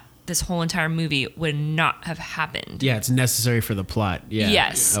that, this whole entire movie would not have happened. Yeah, it's necessary for the plot. Yeah.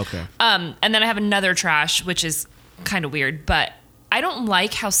 Yes. Okay. And then I have another trash, which is kind of weird, but I don't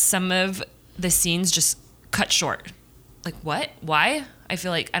like how some of the scenes just cut short. Like, what? Why? I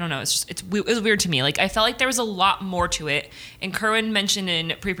feel like, I don't know, it was weird to me. Like, I felt like there was a lot more to it. And Kerwin mentioned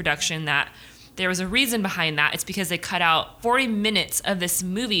in pre-production that there was a reason behind that. It's because they cut out 40 minutes of this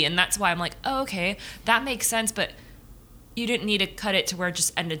movie, and that's why I'm like, oh, okay, that makes sense, but you didn't need to cut it to where it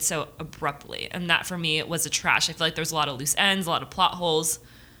just ended so abruptly. And that, for me, was a trash. I feel like there was a lot of loose ends, a lot of plot holes.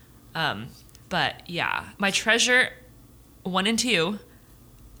 But, yeah, my treasure, 1 and 2,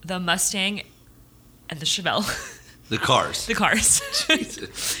 the Mustang and the Chevelle. The cars. The cars.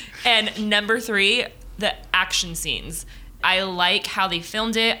 And number 3, the action scenes. I like how they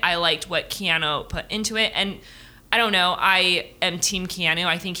filmed it. I liked what Keanu put into it. And I don't know, I am Team Keanu.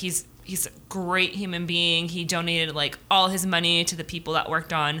 I think he's a great human being. He donated like all his money to the people that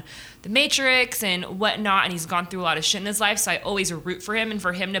worked on The Matrix and whatnot. And he's gone through a lot of shit in his life. So I always root for him. And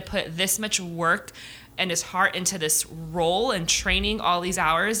for him to put this much work and his heart into this role and training all these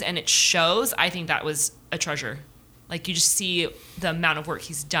hours, and it shows, I think that was a treasure. Like, you just see the amount of work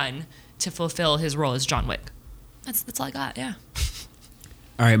he's done to fulfill his role as John Wick. That's all I got, yeah.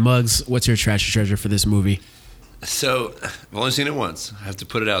 All right, Muggs, what's your trash or treasure for this movie? So, I've only seen it once. I have to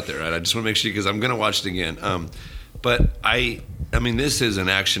put it out there, right? I just want to make sure, because I'm going to watch it again. But I mean, this is an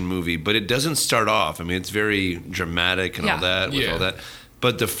action movie, but it doesn't start off. I mean, it's very dramatic and all that, with all that.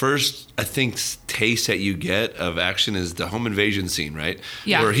 But the first, I think, taste that you get of action is the home invasion scene, right?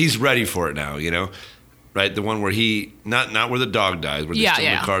 Yeah. Where he's ready for it now, you know? Right, the one where he not where the dog dies, where they're still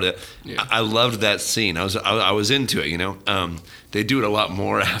in the car. I loved that scene. I was into it. You know, they do it a lot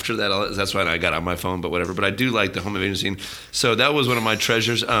more after that. That's why I got on my phone, but whatever. But I do like the home invasion scene. So that was one of my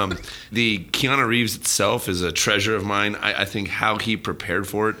treasures. The Keanu Reeves itself is a treasure of mine. I think how he prepared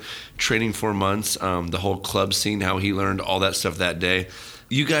for it, training 4 months, the whole club scene, how he learned all that stuff that day.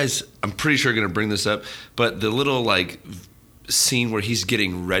 You guys, I'm pretty sure, are going to bring this up, but the little like scene where he's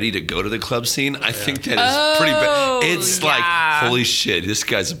getting ready to go to the club scene, I think that is pretty bad. It's like, holy shit, this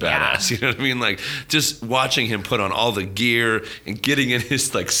guy's a badass. You know what I mean? Like, just watching him put on all the gear and getting in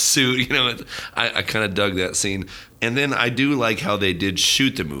his like suit, you know, I kind of dug that scene. And then I do like how they did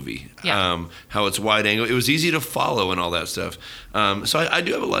shoot the movie, how it's wide angle. It was easy to follow and all that stuff. So I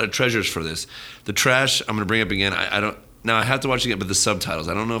do have a lot of treasures for this. The trash, I'm going to bring up again. I have to watch it again, but the subtitles.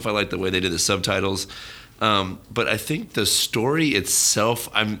 I don't know if I like the way they did the subtitles. But I think the story itself,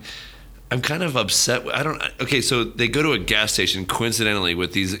 I'm kind of upset. Okay, so they go to a gas station coincidentally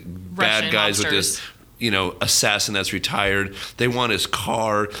with these bad guys with this, you know, assassin that's retired. They want his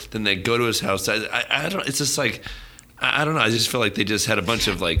car. Then they go to his house. I don't. It's just like, I don't know. I just feel like they just had a bunch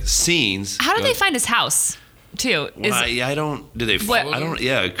of like scenes. How did they find his house? Too. I don't. Did they? I don't.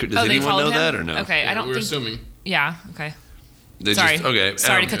 Yeah. Does anyone know that or no? Okay, I don't. We're assuming. Yeah. Okay. Sorry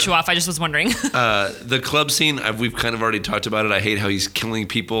to cut you off. I just was wondering. The club scene, we've kind of already talked about it. I hate how he's killing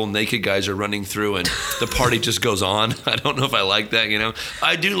people. Naked guys are running through, and the party just goes on. I don't know if I like that. You know,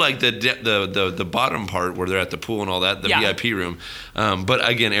 I do like the bottom part where they're at the pool and all that, the VIP room. But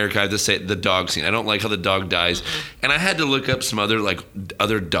again, Eric, I have to say the dog scene. I don't like how the dog dies, and I had to look up some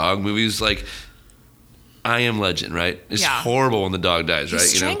other dog movies like I Am Legend. Right? It's horrible when the dog dies. Right? He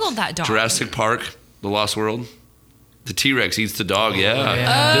strangled that dog. Jurassic Park, The Lost World. The T-Rex eats the dog,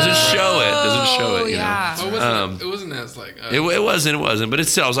 Doesn't show it, you know. It wasn't as like... It wasn't, but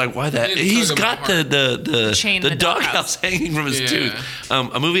it's still, I was like, why that? He's got the chain the doghouse hanging from his tooth.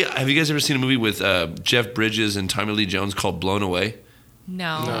 A movie, have you guys ever seen a movie with Jeff Bridges and Tommy Lee Jones called Blown Away?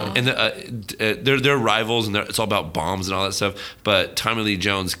 No. And they're rivals, and it's all about bombs and all that stuff. But Tommy Lee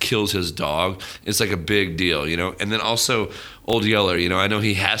Jones kills his dog. It's like a big deal, you know. And then also Old Yeller, you know. I know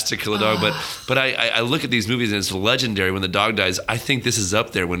he has to kill a dog, but I look at these movies and it's legendary when the dog dies. I think this is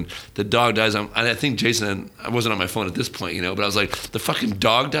up there when the dog dies. And I think Jason, I wasn't on my phone at this point, you know, but I was like, the fucking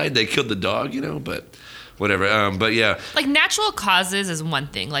dog died. They killed the dog, you know, but. Whatever, but yeah. Like natural causes is one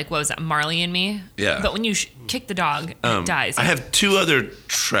thing. Like what was that, Marley and Me? Yeah. But when you kick the dog, it dies. I have two other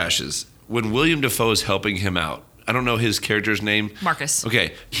trashes. When William Dafoe is helping him out, I don't know his character's name. Marcus.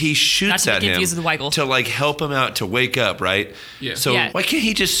 Okay, he shoots Not at to be him confused with Weigel. to like help him out to wake up, right? Yeah. So Yeah. why can't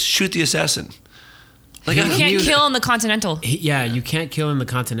he just shoot the assassin? Like You I don't- can't kill in the Continental. Yeah, you can't kill in the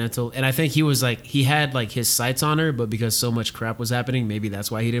Continental. And I think he was like, he had like his sights on her, but because so much crap was happening, maybe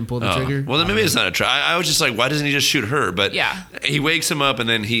that's why he didn't pull the trigger. Well, then maybe it's not a trap. I was just like, why doesn't he just shoot her? But Yeah. he wakes him up and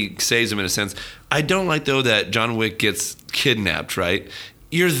then he saves him in a sense. I don't like though that John Wick gets kidnapped, right?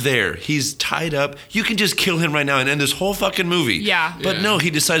 You're there. He's tied up. You can just kill him right now and end this whole fucking movie. Yeah. But Yeah. no, he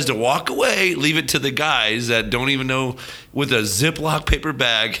decides to walk away, leave it to the guys that don't even know with a Ziploc paper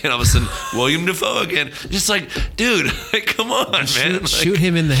bag, and all of a sudden, William Dafoe again. Just like, dude, like, come on, man. Like, Shoot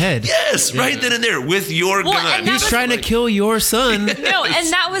him in the head. Yes, right then and there with your Well, gun. and that He's was- trying to kill your son. No,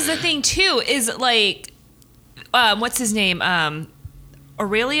 and that was the thing too. Is like, what's his name?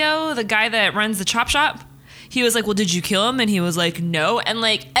 Aurelio, the guy that runs the chop shop. He was like, well, did you kill him? And he was like, no. And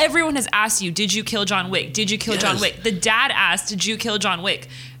like, everyone has asked you, did you kill John Wick? Did you kill John Yes. Wick? The dad asked, did you kill John Wick?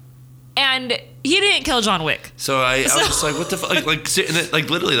 And he didn't kill John Wick. So I was just like, what the fuck? Like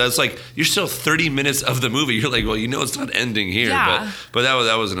literally, that's like, you're still 30 minutes of the movie. You're like, well, you know it's not ending here. Yeah. But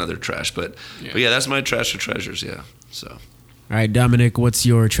that was another trash. But yeah, that's my trash or treasures, yeah. So. All right, Dominic, what's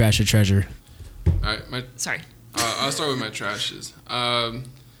your trash or treasure? All right, Sorry. I'll start with my trashes.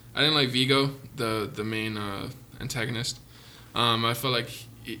 I didn't like Vigo, the main antagonist. I felt like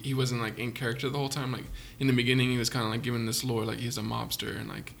he wasn't like in character the whole time. Like in the beginning, he was kind of like giving this lore, like he's a mobster, and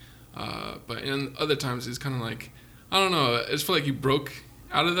like, but in other times, he's kind of like, I don't know. I just feel like he broke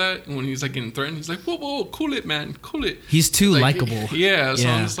out of that, and when he's like getting threatened, he's like, whoa, cool it, man, cool it. He's too Like, likable. Yeah, so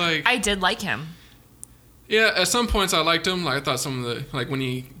Yeah. I'm just like, I did like him. yeah, at some points I liked him. Like I thought some of the, like when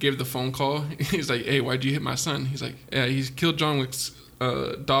he gave the phone call, he's like, "Hey, why'd you hit my son?" He's like, "Yeah, he's killed John Wick's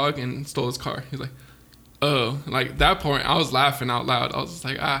dog and stole his car." He's like, "Oh," like that point, I was laughing out loud. I was just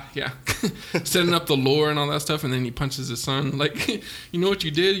like, yeah, setting up the lore and all that stuff, and then he punches his son. Like, you know what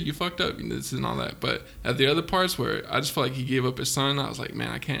you did? You fucked up, and this and all that. But at the other parts where I just felt like he gave up his son, I was like, man,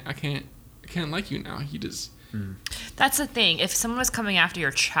 I can't like you now. He just. That's the thing. If someone was coming after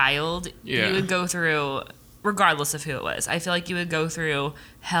your child, Yeah. you would go through, regardless of who it was, I feel like you would go through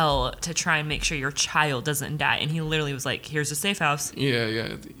hell to try and make sure your child doesn't die. And he literally was like, here's a safe house.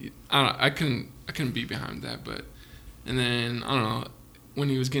 Yeah. I don't know. I couldn't be behind that, but and then I don't know when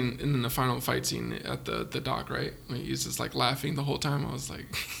he was getting in the final fight scene at the dock, right? When he's just like laughing the whole time. I was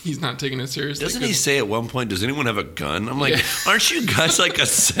like, he's not taking it seriously. Doesn't he say at one point, does anyone have a gun? I'm like, aren't you guys like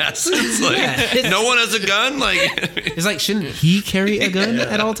assassins? Like, Yeah. no one has a gun? Like, It's like, shouldn't he carry a gun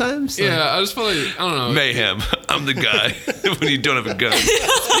at all times? Like, Yeah, I just felt like I don't know. mayhem. I'm the guy when you don't have a gun.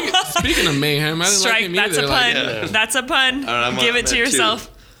 Speaking of mayhem, I didn't Strike, like him that's either. a pun. yeah. That's a pun. I'm Give on it to that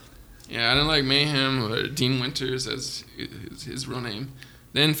yourself. Yeah, I didn't like Mayhem or Dean Winters as his real name.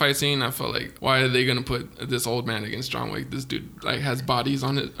 Then fight scene, I felt like, why are they gonna put this old man against John Wick? This dude like has bodies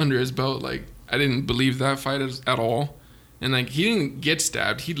on it under his belt. Like I didn't believe that fight at all. And like he didn't get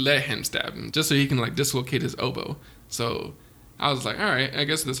stabbed, he let him stab him just so he can like dislocate his elbow. So I was like, all right, I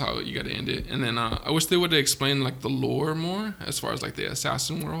guess that's how you got to end it. And then I wish they would have explained like the lore more as far as like the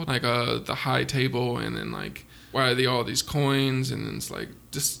assassin world, like the high table, and then like why are they all these coins, and then it's like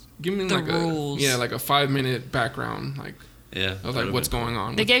just give me The like rules. like a 5-minute background, like Yeah. of like what's going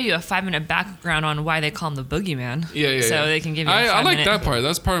on. They gave you a 5-minute background on why they call him the boogeyman. Yeah. So they can give you a I like 5-minute. that part.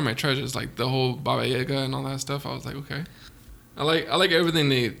 That's part of my treasures, like the whole Baba Yaga and all that stuff. I was like, okay. I like everything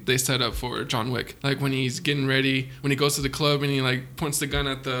they set up for John Wick. Like when he's getting ready, when he goes to the club and he like points the gun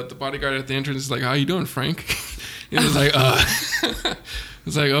at the bodyguard at the entrance. He's like, "How you doing, Frank?" And he's like,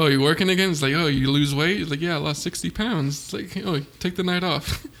 It's like, "Oh, you working again?" It's like, "Oh, you lose weight?" He's like, "Yeah, I lost 60 pounds." It's like, "Oh, take the night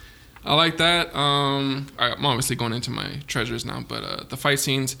off." I like that. I'm obviously going into my treasures now, but the fight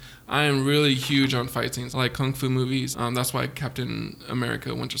scenes, I am really huge on fight scenes. I like kung fu movies. That's why Captain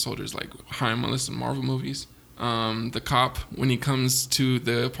America: Winter Soldier is like high on my list of Marvel movies. The cop, when he comes to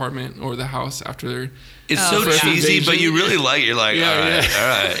the apartment or the house after It's Oh, so yeah. cheesy, but you really like. You're like, Yeah, all right, yeah.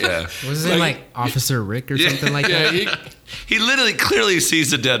 all right, yeah. Was his name like Officer Rick or something like yeah, that? He literally clearly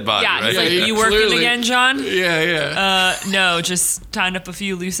sees a dead body, Yeah, right? he's like, Yeah, you working clearly. again, John? yeah. No, just tying up a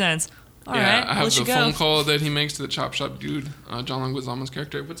few loose ends. All yeah, right, I have let the you go. phone call that he makes to the chop shop dude, John Leguizamo's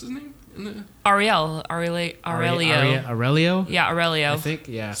character. What's his name? Aurelio. Aurelio? Yeah, Aurelio. I think,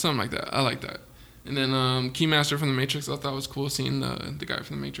 yeah. Something like that. I like that. And then Keymaster from The Matrix, I thought was cool seeing the guy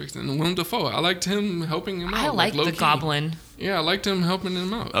from The Matrix. And Willem Dafoe, I liked him helping him out. I like the low-key. Goblin. Yeah, I liked him helping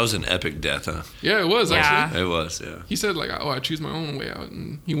him out. That was an epic death, huh? Yeah, it was Yeah. actually. It was, yeah. He said like, "Oh, I choose my own way out,"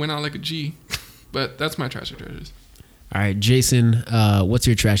 and he went out like a G. But that's my trash or treasures. All right, Jason, what's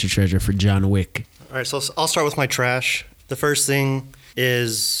your trash or treasure for John Wick? All right, so I'll start with my trash. The first thing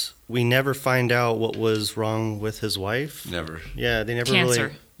is we never find out what was wrong with his wife. Never. Yeah, they never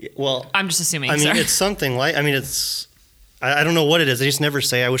Cancer. really. Well, I'm just assuming. I mean, sorry. it's something like. I mean, it's. I don't know what it is. They just never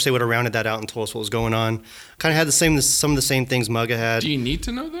say. I wish they would have rounded that out and told us what was going on. Kind of had some of the same things Mugga had. Do you need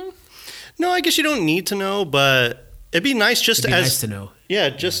to know though? No, I guess you don't need to know, but it'd be nice just It'd be as nice to know. Yeah,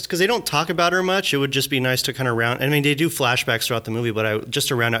 just because they don't talk about her much, it would just be nice to kind of round. I mean, they do flashbacks throughout the movie, but just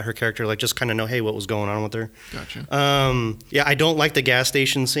to round out her character, like just kind of know, hey, what was going on with her. Gotcha. Yeah, I don't like the gas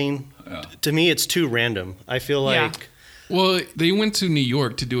station scene. Yeah. To me, it's too random. I feel Yeah. like. Well, they went to New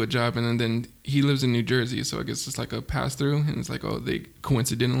York to do a job, and then he lives in New Jersey, so I guess it's like a pass through, and it's like, oh, they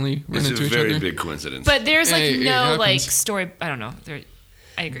coincidentally ran It's into a each very other. big coincidence. but there's like Hey, it no like happens. story. I don't know.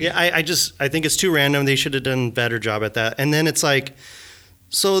 I agree. Yeah, I think it's too random. They should have done a better job at that. And then it's like,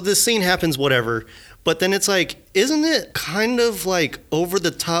 so this scene happens, whatever. But then it's like, isn't it kind of like over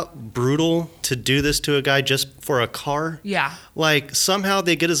the top brutal to do this to a guy just for a car? Yeah. Like somehow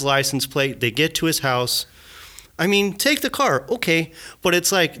they get his license plate, they get to his house. I mean, take the car, okay. But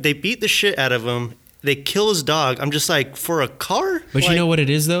it's like they beat the shit out of him. They kill his dog. I'm just like, for a car? But Like, you know what it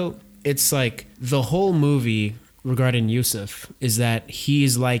is, though? It's like the whole movie regarding Yusuf is that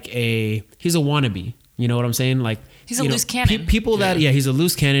he's a wannabe. You know what I'm saying? Like He's a you know, loose cannon. People that he's a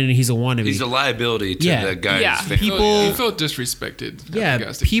loose cannon and he's a wannabe. He's a liability to Yeah. the guy's Yeah. family. People- He felt disrespected. at the yeah,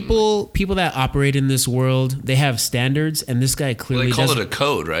 gas station. people that operate in this world, they have standards, and this guy Well, clearly they call doesn't. it a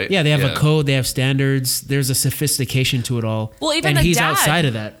code, right? Yeah, they have a code. They have standards. There's a sophistication to it all. Well, even and the he's dad- outside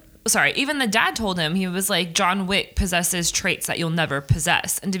of that. Sorry, even the dad told him, he was like, John Wick possesses traits that you'll never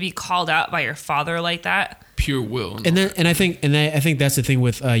possess. And to be called out by your father like that. Pure will. And I think that's the thing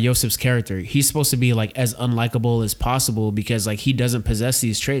with Yosef's character. He's supposed to be like as unlikable as possible because like he doesn't possess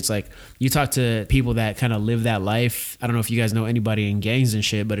these traits. Like you talk to people that kind of live that life. I don't know if you guys know anybody in gangs and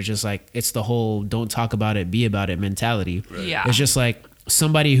shit, but it's just like it's the whole don't talk about it, be about it mentality. Right. Yeah. It's just like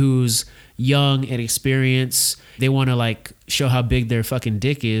somebody who's young and experienced, they want to like show how big their fucking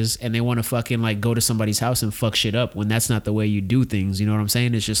dick is, and they want to fucking like go to somebody's house and fuck shit up when that's not the way you do things. You know what I'm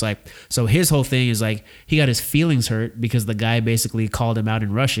saying? It's just like, so his whole thing is like he got his feelings hurt because the guy basically called him out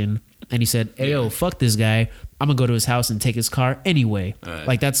in Russian, and he said, "Hey, yo, fuck this guy. I'm gonna go to his house and take his car anyway." Right.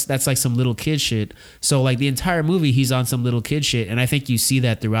 Like that's like some little kid shit. So like the entire movie, he's on some little kid shit, and I think you see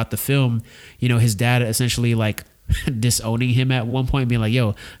that throughout the film. You know, his dad essentially like disowning him at one point, being like,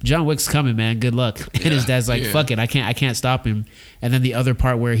 "Yo, John Wick's coming, man. Good luck." And his dad's like, Yeah. "Fuck it, I can't stop him." And then the other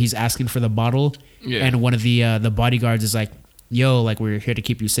part where he's asking for the bottle, Yeah. and one of the bodyguards is like, "Yo, like we're here to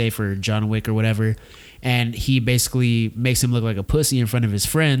keep you safe for John Wick or whatever," and he basically makes him look like a pussy in front of his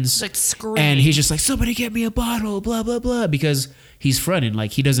friends. Like scream. And he's just like, "Somebody get me a bottle," blah blah blah, because he's fronting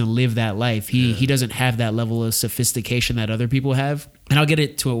like he doesn't live that life. He doesn't have that level of sophistication that other people have. And I'll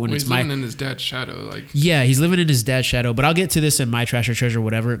get to it when it's he's my living in his dad's shadow. Like, yeah, he's living in his dad's shadow, but I'll get to this in my trash or treasure,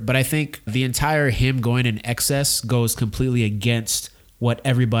 whatever. But I think the entire him going in excess goes completely against what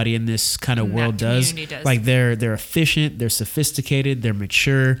everybody in this kind of In world that does. community does. Like they're efficient, they're sophisticated, they're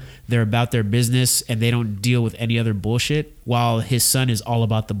mature, they're about their business, and they don't deal with any other bullshit. While his son is all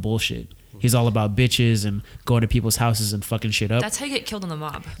about the bullshit. He's all about bitches and going to people's houses and fucking shit up. That's how you get killed in the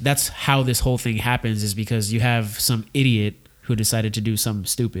mob. That's how this whole thing happens, is because you have some idiot who decided to do something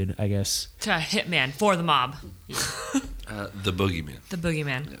stupid, I guess. To a hitman for the mob. The boogeyman. The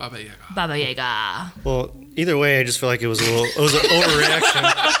boogeyman. Baba Yaga. Baba Yaga. Well, either way, I just feel like it was an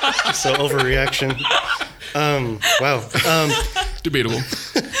overreaction. So overreaction. Wow. Debatable.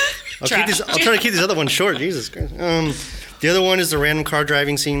 I'll try to keep these other ones short. Jesus Christ. The other one is the random car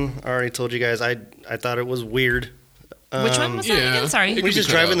driving scene. I already told you guys. I thought it was weird. Which one was that yeah. again? Sorry. It When could he's be just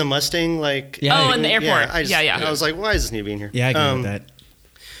cut driving out. the Mustang, like Yeah. Oh, in the airport. Yeah. I was like, why does this need to be in here? Yeah, I agree with that.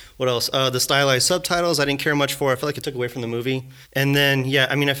 What else? The stylized subtitles, I didn't care much for. I feel like it took away from the movie. And then,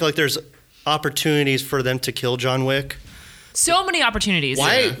 I feel like there's opportunities for them to kill John Wick. So many opportunities.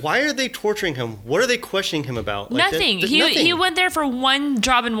 Why are they torturing him? What are they questioning him about? Like, Nothing. nothing. He went there for one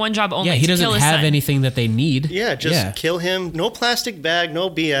job and one job only. Yeah, he to doesn't kill his have son. anything that they need. Yeah, just kill him. No plastic bag, no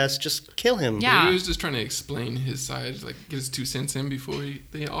BS. Just kill him. Yeah. He was just trying to explain his side, like get his 2 cents in before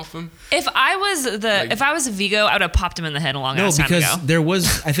they off him. If I was Vigo, I would have popped him in the head a long No, ass time because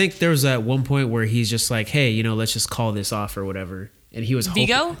ago. I think there was at one point where he's just like, hey, you know, let's just call this off or whatever. And he was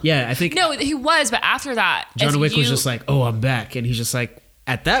Vigo? hoping- Yeah, I think No, he was, but after that, John if Wick was you- just like, oh, I'm back. And he's just like,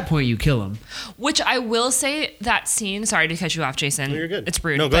 at that point, you kill him. Which I will say that scene. Sorry to cut you off, Jason. No, you're good. It's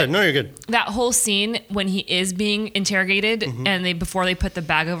rude. No, go but ahead. No, you're good. That whole scene when he is being interrogated and before they put the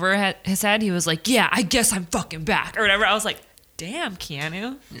bag over his head, he was like, "Yeah, I guess I'm fucking back" or whatever. I was like, "Damn,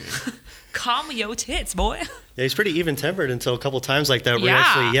 Keanu, calm your tits, boy." Yeah, he's pretty even tempered until a couple times like that where Yeah, he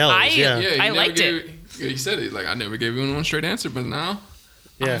actually yells. I- yeah. Yeah, he I never liked it. He said it like I never gave you one straight answer, but now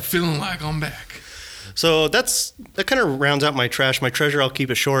Yeah. I'm feeling like I'm back. So that kind of rounds out my trash. My treasure, I'll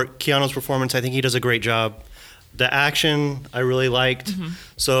keep it short. Keanu's performance, I think he does a great job. The action, I really liked.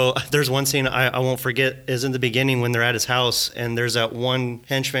 So there's one scene I won't forget is in the beginning when they're at his house and there's that one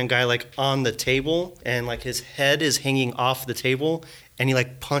henchman guy like on the table and like his head is hanging off the table and he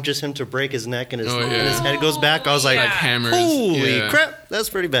like punches him to break his neck and his, Oh, yeah. and his head goes back. I was like, Yeah. Like hammers. holy yeah. crap, that's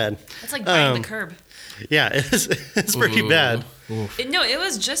pretty bad. It's like biting Um, the curb. Yeah, it's pretty Ooh. bad. No, it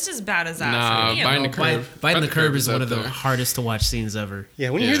was just as bad as that. Nah, for me. biting the curb. Biting the curb is up one of the there. hardest to watch scenes ever.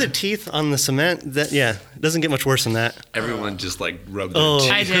 Yeah, when you hear Yeah. the teeth on the cement, that it doesn't get much worse than that. Everyone just like rubbed their Oh.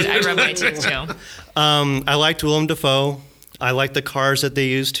 teeth. I did. I rubbed my teeth too. I liked Willem Dafoe. I like the cars that they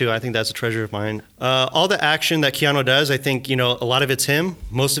use too. I think that's a treasure of mine. All the action that Keanu does, I think, a lot of it's him.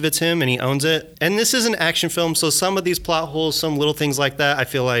 Most of it's him, and he owns it. And this is an action film, so some of these plot holes, some little things like that, I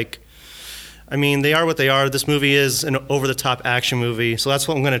feel like, they are what they are. This movie is an over-the-top action movie, so that's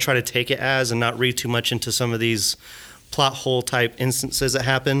what I'm going to try to take it as and not read too much into some of these plot hole type instances that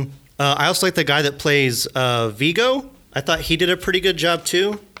happen. I also like the guy that plays Vigo. I thought he did a pretty good job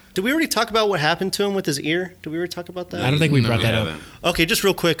too. Did we already talk about what happened to him with his ear? Did we already talk about that? I don't think we No, brought we that up. haven't. Okay, just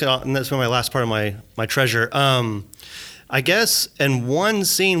real quick, and that's my last part of my treasure. I guess in one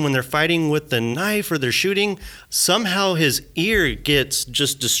scene when they're fighting with the knife or they're shooting, somehow his ear gets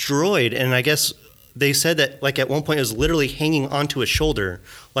just destroyed, and I guess they said that like at one point it was literally hanging onto his shoulder.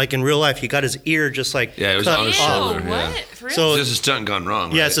 Like in real life, he got his ear just like Yeah, it was cut on his Ew, shoulder, what? yeah. For real? So- It's just a stunt gone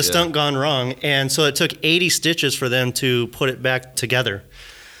wrong. yeah, right? it's a stunt gone wrong, and so it took 80 stitches for them to put it back together.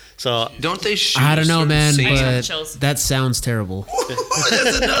 So Don't they shoot? I don't know, certain man, scenes? but Chills. that sounds terrible.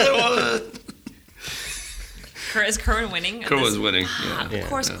 That's another one. Is Curran winning? Kerr was winning. Yeah. Of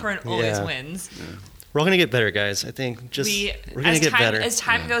course, Curran always Yeah. wins. we're gonna get better, guys. I think we're gonna get better. As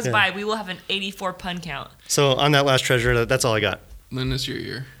time goes Yeah. by, we will have an 84 pun count. So on that last treasure, that's all I got. Lend us your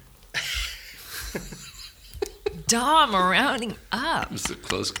ear. Dom rounding up. It's a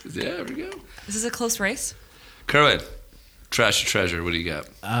close. Yeah, there we go. This is a close race. Kerwin, trash or treasure? What do you got?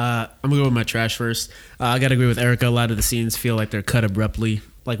 I'm gonna go with my trash first. I gotta agree with Erica. A lot of the scenes feel like they're cut abruptly.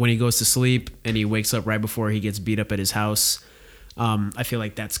 Like when he goes to sleep and he wakes up right before he gets beat up at his house. I feel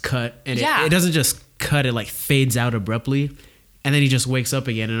like that's cut, and Yeah. it doesn't just cut. It like fades out abruptly, and then he just wakes up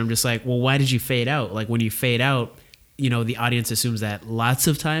again. And I'm just like, well, why did you fade out? Like when you fade out, the audience assumes that lots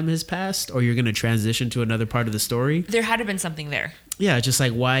of time has passed, or you're gonna transition to another part of the story. There had to have been something there. Yeah, it's just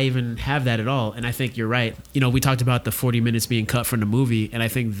like, why even have that at all? And I think you're right. We talked about the 40 minutes being cut from the movie, and I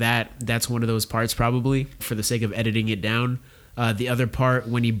think that's one of those parts probably for the sake of editing it down. The other part,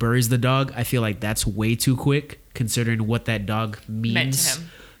 when he buries the dog, I feel like that's way too quick considering what that dog means. Meant to him.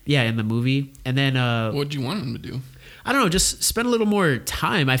 Yeah, in the movie. And then, What'd you want him to do? I don't know, just spend a little more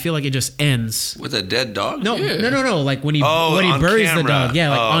time. I feel like it just ends. With a dead dog? No, Yeah. no. Like when he on buries the camera. dog. Yeah,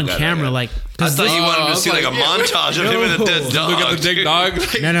 like Oh, on got it, camera. got it. like, I 'cause thought this- you wanted I to was see like a like, yeah. montage of him and a dead No. dog. Look at the dead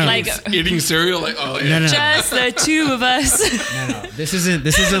dog. No. Like Eating cereal. Like, oh, yeah. no. just the two of us. No. This isn't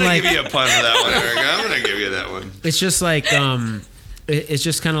I'm gonna like give you a pun for that one, Eric. I'm gonna give you that one. it's just like it's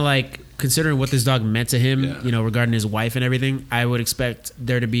just kind of like considering what this dog meant to him, Yeah. regarding his wife and everything. I would expect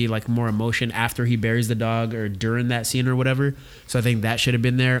there to be like more emotion after he buries the dog or during that scene or whatever. So I think that should have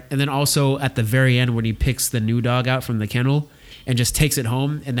been there. And then also at the very end when he picks the new dog out from the kennel and just takes it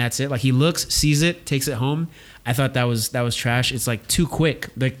home and that's it. Like he looks, sees it, takes it home. I thought that was trash. It's like too quick.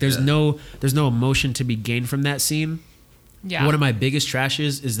 Like there's no emotion to be gained from that scene. Yeah. One of my biggest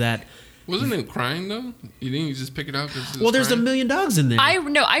trashes is that Wasn't it crying though? You think you just pick it up? well, there's a million dogs in there. I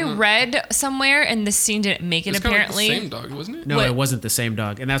read somewhere, and the scene didn't make it. It's kind of like the Apparently, same dog, wasn't it? No, What- it wasn't the same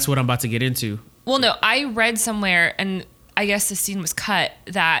dog, and that's what I'm about to get into. well, no, I read somewhere, and I guess the scene was cut,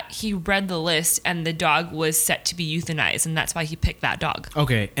 that he read the list and the dog was set to be euthanized, and that's why he picked that dog.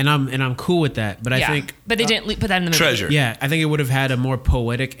 Okay, and I'm cool with that, but I think but they didn't put that in the movie. Treasure. yeah, I think it would have had a more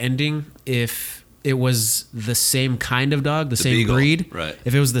poetic ending if it was the same kind of dog, the same beagle, breed. right.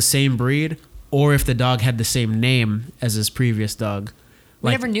 If it was the same breed, or if the dog had the same name as his previous dog. We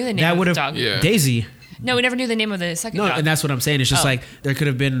never knew the name that of the would've- dog. Yeah. Daisy. No, we never knew the name of the second No, dog. and that's what I'm saying. It's just Oh. like there could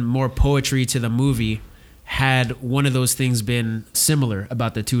have been more poetry to the movie had one of those things been similar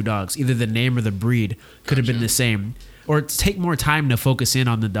about the two dogs. Either the name or the breed could have been the same. Or take more time to focus in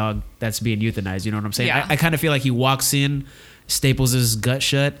on the dog that's being euthanized. You know what I'm saying? Yeah. I kind of feel like he walks in, staples his gut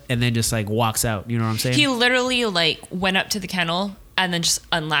shut, and then just like walks out. You know what I'm saying? He literally like went up to the kennel and then just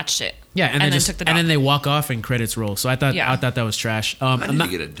unlatched it. yeah, and then just took the dog. and then they walk off and credits roll. So I thought Yeah. that was trash. I I'm need not.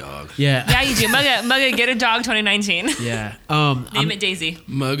 to get a dog. Yeah. Yeah, you do. Mugga, get a dog 2019. Yeah. Name it Daisy.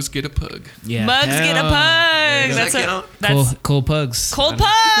 Mugs get a pug. Yeah. Mugs get a Hell. pug. Does That's that a count? that's Cold pugs. cold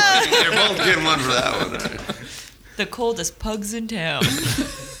pug. They're both getting one for that one. Right? The coldest pugs in town.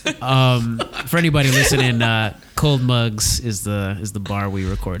 For anybody listening, Cold Mugs is the bar we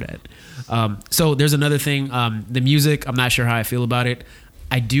record at. So there's another thing. The music, I'm not sure how I feel about it.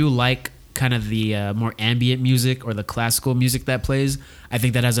 I do like kind of the more ambient music or the classical music that plays. I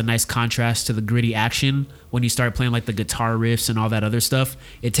think that has a nice contrast to the gritty action. When you start playing like the guitar riffs and all that other stuff,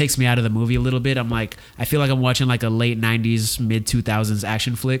 it takes me out of the movie a little bit. I'm like, I feel like I'm watching like a late 90s, mid 2000s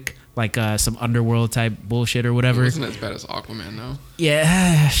action flick, like some underworld type bullshit or It whatever. wasn't as bad as Aquaman, though.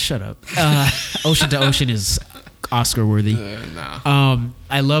 Yeah, shut up. Ocean to Ocean is Oscar worthy. Nah.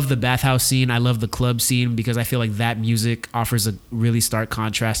 I love the bathhouse scene. I love the club scene because I feel like that music offers a really stark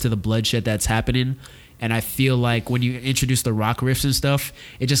contrast to the bloodshed that's happening. And I feel like when you introduce the rock riffs and stuff,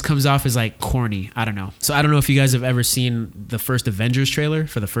 it just comes off as like corny. I don't know. So I don't know if you guys have ever seen the first Avengers trailer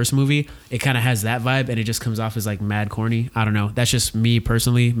for the first movie. It kind of has that vibe and it just comes off as like mad corny. I don't know. That's just me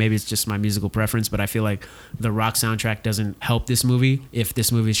personally. Maybe it's just my musical preference, but I feel like the rock soundtrack doesn't help this movie. If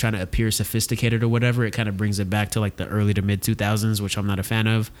this movie is trying to appear sophisticated or whatever, it kind of brings it back to like the early to mid 2000s, which I'm not a fan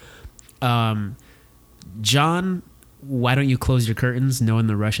of. John, why don't you close your curtains knowing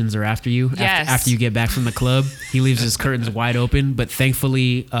the Russians are after you? Yes. After you get back from the club, he leaves his curtains wide open, but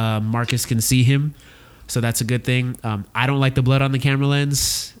thankfully Marcus can see him. So that's a good thing. I don't like the blood on the camera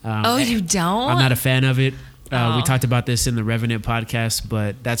lens. Oh, you don't? I'm not a fan of it. We Oh. talked about this in the Revenant podcast,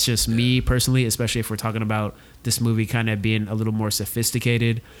 but that's just me personally, especially if we're talking about this movie kind of being a little more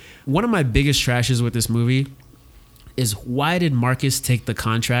sophisticated. One of my biggest trashes with this movie is why did Marcus take the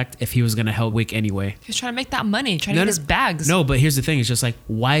contract if he was going to help Wick anyway? He was trying to make that money, trying to get his bags. No, but here's the thing. It's just like,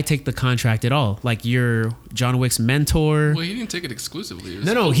 why take the contract at all? Like, you're John Wick's mentor. Well, he didn't take it exclusively. It was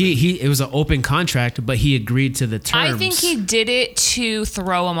No, it was an open contract, but he agreed to the terms. I think he did it to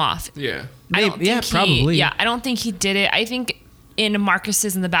throw him off. Yeah. I don't Yeah, think he- probably. Yeah, I don't think he did it. I think in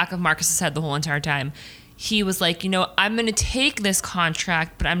the back of Marcus's head the whole entire time, he was like, I'm going to take this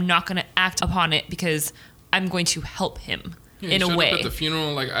contract, but I'm not going to act upon it because I'm going to help him Yeah, he in a showed up way. at the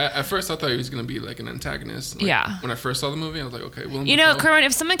funeral, like at first I thought he was gonna be like an antagonist. Like, Yeah. When I first saw the movie, I was like, okay, Willem Current, Dafoe.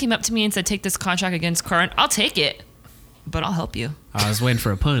 if someone came up to me and said, take this contract against Current, I'll take it, but I'll help you. I was waiting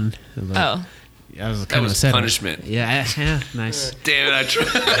for a pun. But Oh. I was That kind of was set up. punishment. Yeah, nice. Damn it! I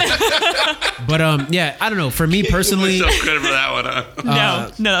tried. But yeah, I don't know. For me personally, Myself credit for that one.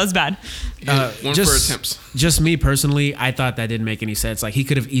 Huh? No, that was bad. One for attempts. Just me personally, I thought that didn't make any sense. Like he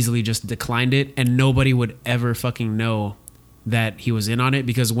could have easily just declined it, and nobody would ever fucking know that he was in on it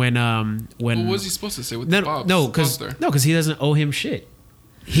because when What was he supposed to say with no the Bob's? no Bob's there? because he doesn't owe him shit.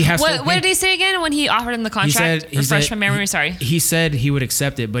 He has to. What did he say again when he offered him the contract? Refresh my memory, sorry. He said he would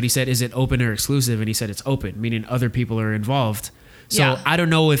accept it, but he said, "Is it open or exclusive?" And he said it's open, meaning other people are involved. So Yeah. I don't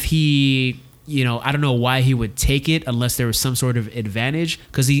know if he, I don't know why he would take it unless there was some sort of advantage,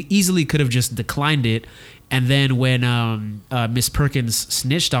 because he easily could have just declined it. And then when Miss Perkins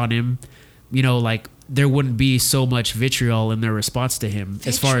snitched on him, like there wouldn't be so much vitriol in their response to him.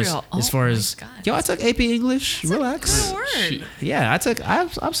 Vitriol. As far Oh as my God. yo, I took AP English. Relax. Good word. Yeah,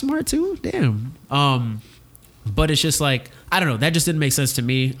 I'm smart too. Damn. But it's just like, I don't know. That just didn't make sense to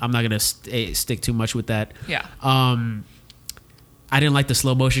me. I'm not gonna stick too much with that. Yeah. I didn't like the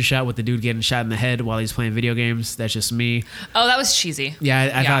slow motion shot with the dude getting shot in the head while he's playing video games. That's just me. Oh, that was cheesy. Yeah,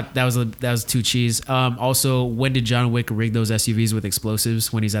 I Yeah. thought that was too cheese. Also, when did John Wick rig those SUVs with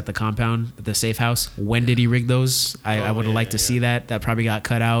explosives when he's at the compound, at the safe house? When did he rig those? I would have liked to see that. That probably got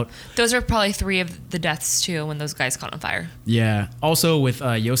cut out. Those are probably 3 of the deaths too when those guys caught on fire. Yeah. Also, with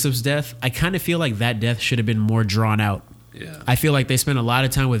Yosef's death, I kind of feel like that death should have been more drawn out. Yeah. I feel like they spent a lot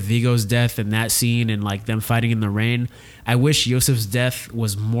of time with Vigo's death and that scene and like them fighting in the rain. I wish Yosef's death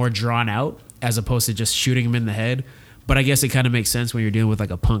was more drawn out as opposed to just shooting him in the head. But I guess it kind of makes sense when you're dealing with like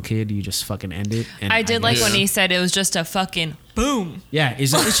a punk kid. You just fucking end it. And I did like guess- when he said it was just a fucking boom. Yeah,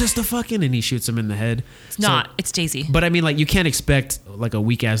 it's just a fucking, and he shoots him in the head. It's not. It's Daisy. But I mean, like, you can't expect like a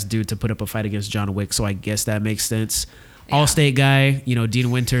weak ass dude to put up a fight against John Wick. So I guess that makes sense. Allstate guy, you know,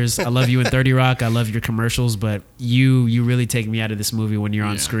 Dean Winters. I love you in 30 Rock. I love your commercials, but you really take me out of this movie when you're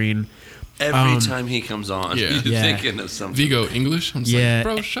on screen. Every time he comes on, Yeah. you're Yeah. thinking of something. Vigo English. I'm just Yeah. like,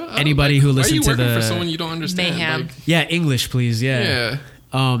 bro, shut up. Anybody Like, who why are listened you to working the- for someone you don't understand? Mayhem. Like, Yeah, English, please. Yeah. yeah.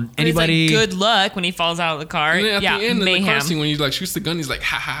 And Anybody? he's like, good luck when he falls out of the car. And then at Yeah, the end of the car mayhem. scene, when he like shoots the gun, he's like,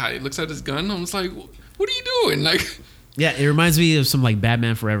 ha ha ha. He looks at his gun. I'm just like, what are you doing? Like, Yeah, it reminds me of some like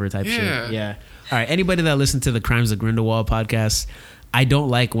Batman Forever type Yeah. shit. Yeah. All right. Anybody that listened to the Crimes of Grindelwald podcast, I don't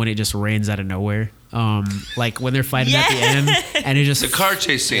like when it just rains out of nowhere. Like when they're fighting at the end, and it just The car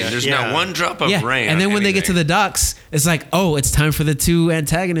chase scene. There's Yeah. not one drop of yeah. rain. And then on when they get to anything. the docks, it's like, oh, it's time for the two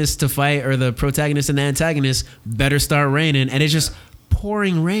antagonists to fight, or the protagonist and the antagonist better start raining, and it's just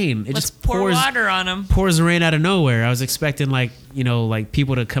pouring rain. It Let's just pour pours water on him. pours rain out of nowhere. I was expecting like, you know, like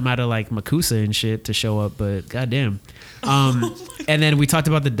people to come out of like Makusa and shit to show up, but goddamn. And then we talked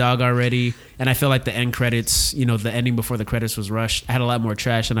about the dog already, and I feel like the end credits, you know, the ending before the credits was rushed. I had a lot more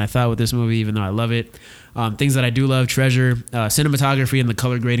trash than I thought with this movie, even though I love it. Things that I do love: Treasure, cinematography, and the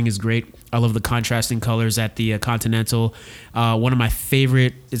color grading is great. I love the contrasting colors at the Continental. One of my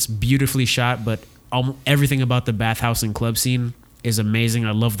favorite. It's beautifully shot, but everything about the bathhouse and club scene is amazing.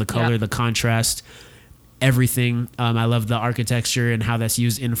 I love the color, Yeah. the contrast, everything. I love the architecture and how that's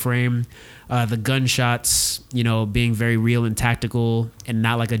used in frame. The gunshots, you know, being very real and tactical, and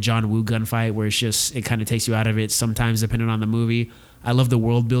not like a John Woo gunfight where it's just, it kind of takes you out of it sometimes depending on the movie. I love the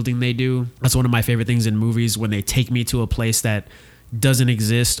world building they do. That's one of my favorite things in movies, when they take me to a place that doesn't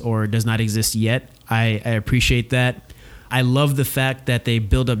exist or does not exist yet. I appreciate that. I love the fact that they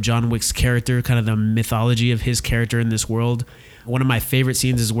build up John Wick's character, kind of the mythology of his character in this world. One of my favorite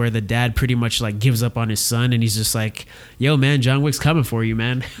scenes is where the dad pretty much like gives up on his son, and he's just like, yo man, John Wick's coming for you,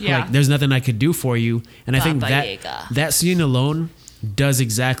 man. Yeah. Like, there's nothing I could do for you. And I think Baba that Yaga. that scene alone does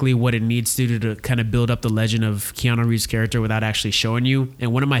exactly what it needs to do to kind of build up the legend of Keanu Reeves' character without actually showing you.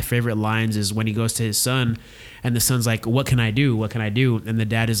 And one of my favorite lines is when he goes to his son, and the son's like, what can I do? What can I do? And the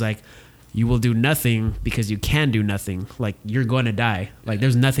dad is like, you will do nothing because you can do nothing. Like, you're going to die. Like,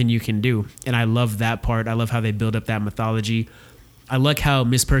 there's nothing you can do. And I love that part. I love how they build up that mythology. I like how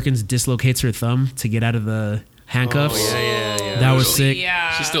Miss Perkins dislocates her thumb to get out of the handcuffs. Oh, yeah. That was sick.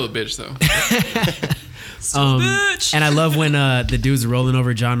 Yeah. she's still a bitch though. Bitch. And I love when the dude's rolling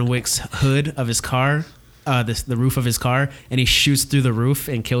over John Wick's hood of his car, the roof of his car, and he shoots through the roof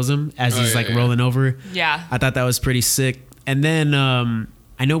and kills him as he's like rolling over. Yeah. I thought that was pretty sick. And then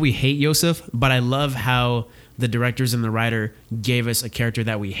I know we hate Yosef, but I love how the directors and the writer gave us a character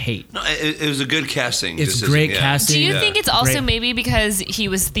that we hate. No, it was a good casting. It's decision, great yeah. casting. Do you Yeah. think it's also Great. maybe because he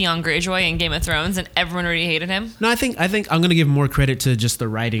was Theon Greyjoy in Game of Thrones and everyone already hated him? No, I think I'm gonna give more credit to just the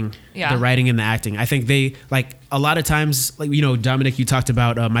writing, Yeah. the writing and the acting. I think they, like, a lot of times, like, you know, Dominic, you talked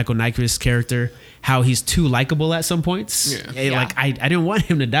about Michael Nyqvist's character, how he's too likable at some points. Yeah. Like, I didn't want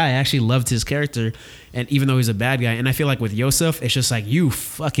him to die. I actually loved his character, and even though he's a bad guy, and I feel like with Yosef, it's just like, you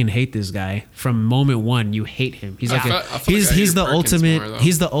fucking hate this guy from moment one. You hate him. He's I like feel- I feel he's like I he's hate the Perkins ultimate more, though.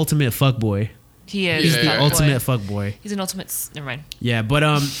 he's the ultimate fuckboy. He is. He's Yeah. the fuckboy. ultimate fuckboy. He's an ultimate. Never mind. Yeah, but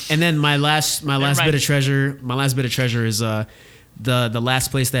and then my last mind. bit of treasure is the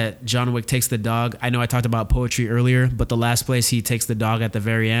last place that John Wick takes the dog. I know I talked about poetry earlier, but the last place he takes the dog at the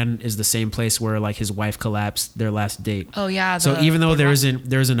very end is the same place where like his wife collapsed their last date. Oh yeah. So the even though there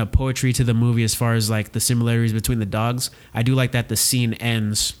boardwalk. isn't a poetry to the movie as far as like the similarities between the dogs, I do like that the scene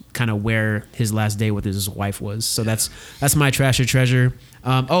ends kind of where his last day with his wife was. So that's my trash or treasure.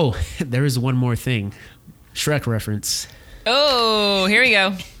 There is one more thing, Shrek reference. Oh, here we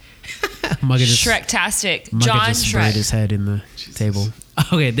go. Mugga just Shrek-tastic. Mugga John just buried his Shrek. head in the table.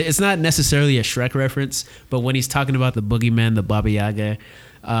 Okay, it's not necessarily a Shrek reference, but when he's talking about the boogeyman, the Baba Yaga,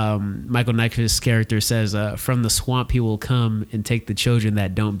 Michael Nyqvist's character says, "From the swamp he will come and take the children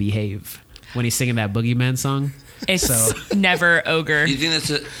that don't behave." When he's singing that boogeyman song, It's So- never ogre. You think that's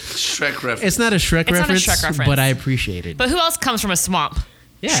a Shrek reference? it's not a Shrek, It's not a reference, Shrek reference. but I appreciate it. But who else comes from a swamp?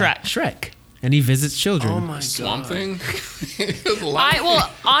 Yeah, Shrek. Shrek, and he visits children. oh my Swamp god. thing. It was a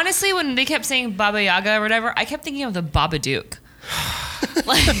lot. Honestly, when they kept saying Baba Yaga or whatever, I kept thinking of the Babadook.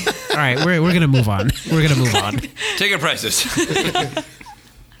 Like, All right, we're gonna move on. We're gonna move on. Ticket prices.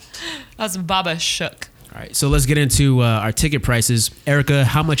 that's Baba Shook. All right, so let's get into our ticket prices. Erica,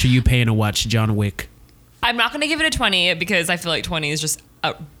 how much are you paying to watch John Wick? I'm not going to give it a 20 because I feel like 20 is just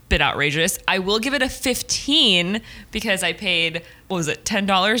a bit outrageous. I will give it a 15 because I paid, what was it,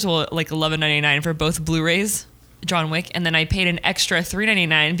 $10? Well, like $11.99 for both Blu-rays. John Wick, and then I paid an extra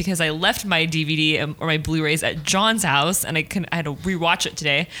 $3.99 because I left my DVD or my Blu-rays at John's house, and I had to rewatch it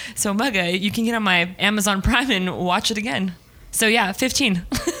today. So Mugga, you can get on my Amazon Prime and watch it again. So yeah, 15.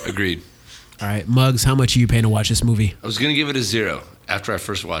 Agreed. All right, Muggs, how much are you paying to watch this movie? I was gonna give it a 0 after I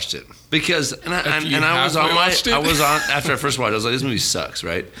first watched it because you I was on watched it? after I first watched it. I was like, this movie sucks,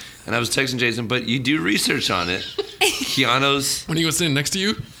 right? And I was texting Jason, but you do research on it. Keanu's. When he was sitting next to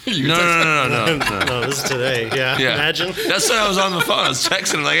you? No. No, this is today. Yeah, Yeah. imagine. That's why I was on the phone. I was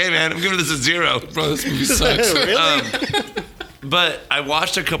texting him like, hey man, I'm giving this a 0. Bro, this movie sucks. Really? But I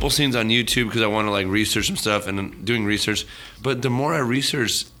watched a couple scenes on YouTube because I want to like research some stuff and I'm doing research. But the more I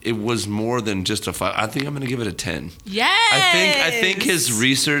researched, it was more than just a 5. I think I'm going to give it a 10. Yes. I think his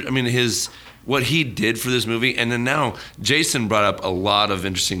research, what he did for this movie, and then now Jason brought up a lot of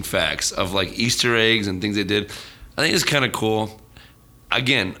interesting facts of like Easter eggs and things they did. I think it's kind of cool.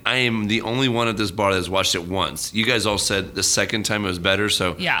 Again, I am the only one at this bar that's watched it once. You guys all said the second time it was better,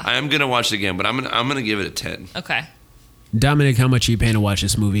 so Yeah. I am going to watch it again, but I'm gonna give it a 10. Okay. Dominic, how much are you paying to watch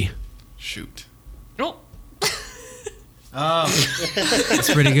this movie? Shoot. Oh,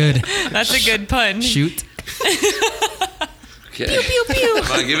 That's pretty good. that's a good pun. Shoot. Okay. Pew pew.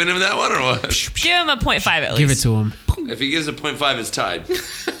 Am I giving him that one or what? Give him a 0.5 at least. Give it to him. If he gives a 0.5, it's tied.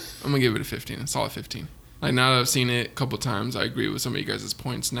 I'm going to give it a 15. A solid 15. Like, now that I've seen it a couple times, I agree with some of you guys'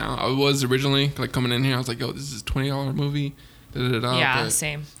 points now. I was originally, like, coming in here, I was like, yo, this is a $20 movie. Yeah, but,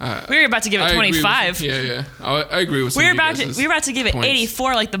 same. We were about to give it I agree with- 25. Yeah. I agree with some We were of you about to guys' we were about to give it points.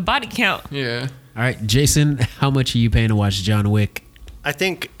 84 like the body count. Yeah. All right, Jason, how much are you paying to watch John Wick? I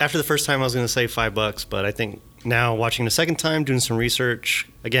think after the first time I was going to say $5, but I think now watching the second time, doing some research,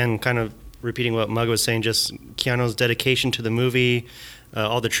 again, kind of repeating what Mug was saying, just Keanu's dedication to the movie,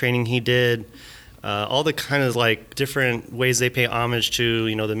 all the training he did, all the kind of like different ways they pay homage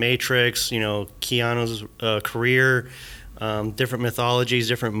to, the Matrix, Keanu's career, different mythologies,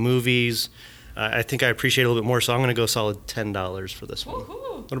 different movies. I think I appreciate it a little bit more, so I'm going to go solid $10 for this one.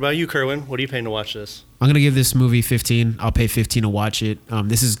 What about you, Kerwin? What are you paying to watch this? I'm going to give this movie 15. I'll pay 15 to watch it.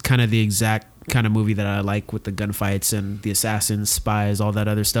 This is kind of the exact kind of movie that I like with the gunfights and the assassins, spies, all that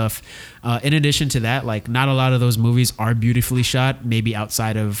other stuff. In addition to that, like not a lot of those movies are beautifully shot, maybe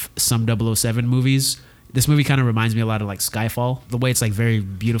outside of some 007 movies. This movie kind of reminds me a lot of like Skyfall, the way it's like very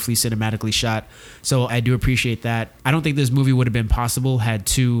beautifully cinematically shot. So I do appreciate that. I don't think this movie would have been possible had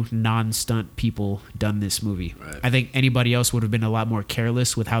 2 non-stunt people done this movie. Right. I think anybody else would have been a lot more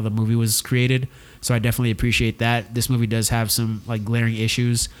careless with how the movie was created. So I definitely appreciate that. This movie does have some like glaring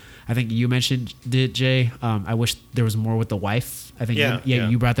issues. I think you mentioned it, Jay. I wish there was more with the wife. I think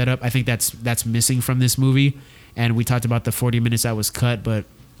you brought that up. I think that's missing from this movie. And we talked about the 40 minutes that was cut, but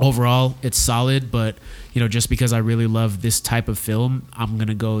overall, it's solid, but just because I really love this type of film, I'm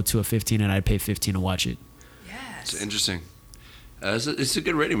gonna go to a 15, and I'd pay 15 to watch it. It's interesting. It's a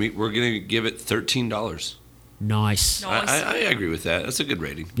good rating. We're gonna give it $13. Nice. I agree with that. That's a good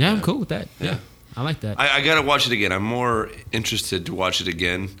rating. Yeah, I'm cool with that. Yeah. I like that. I gotta watch it again. I'm more interested to watch it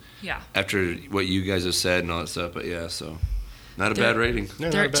again. Yeah. After what you guys have said and all that stuff, but yeah, so not a bad rating. No,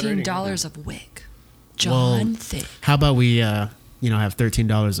 not a bad rating. $13 of Wick. John Thick. How about we, have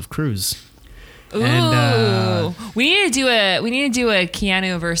 $13 of Cruise? Ooh. And, we need to do a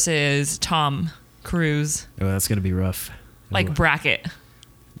Keanu versus Tom Cruise Oh, that's gonna be rough. like bracket.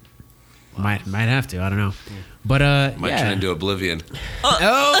 Might have to. I don't know. But Might yeah. turn into Oblivion.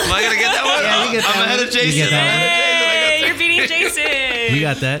 Oh, Am I gonna get that one? Yeah, you get that I'm ahead one. of You Jason. get that Hey, you're beating Jason. you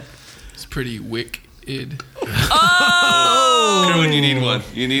got that. It's pretty wicked. Kerwin, you need one.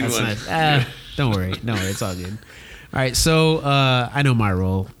 You need That's one. nice. Don't worry. It's all good. All right, so I know my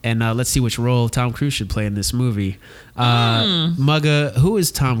role, and let's see which role Tom Cruise should play in this movie. Mugga, who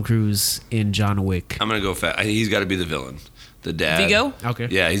is Tom Cruise in John Wick? I'm gonna go fast. He's got to be the villain, the dad. Vigo? Okay.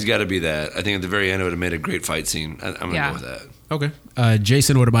 Yeah, he's got to be that. I think at the very end it would have made a great fight scene. I'm gonna Yeah. go with that. Okay.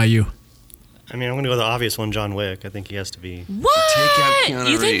 Jason, what about you? I mean, I'm going to go with the obvious one, John Wick. I think he has to be. What? Take out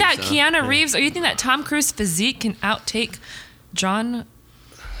Keanu You think that Reeves, huh? Keanu Reeves, or you think that Tom Cruise physique can outtake John's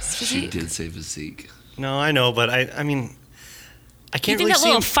She physique? did say physique. No, I know, but I mean, I You can't think really that see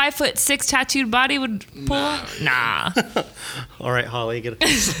little him. 5'6" tattooed body would pull off? Nah. All right, Holly,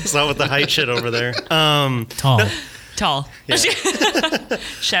 stop with the height shit over there. Tall. Tall.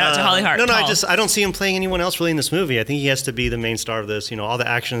 Shout out to Holly Hart. No, Tall. I don't see him playing anyone else really in this movie. I think he has to be the main star of this. All the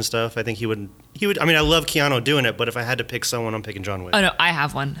action and stuff. I think he would. I mean, I love Keanu doing it, but if I had to pick someone, I'm picking John Wick. Oh no, I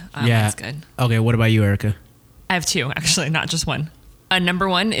have one. Yeah. That's good. Okay, what about you, Erica? I have 2 actually, not just one. Number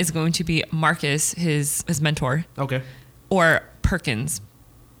 1 is going to be Marcus, his mentor, Okay. or Perkins,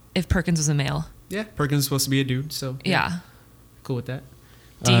 if Perkins was a male. Yeah, Perkins is supposed to be a dude, so Yeah. cool with that.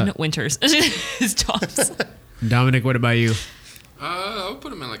 Dean Winters. His tops. Dominic, what about you? I would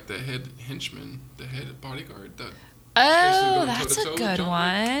put him in like the head henchman, the head bodyguard. Oh, going that's a toe-to-toe with good John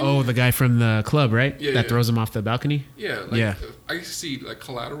one. Oh, the guy from the club, right? Yeah, that yeah. throws him off the balcony. Yeah, like, Yeah. I see like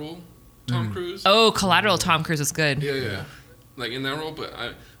Collateral, Tom Cruise. Oh, Collateral Tom Cruise is good. Yeah. Like in that role, but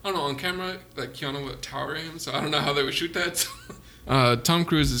I don't know, on camera, like Keanu would tower him, so I don't know how they would shoot that. Tom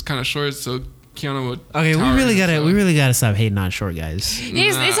Cruise is kind of short, so Keanu would. Okay, tower him, so- we really gotta stop hating on short guys.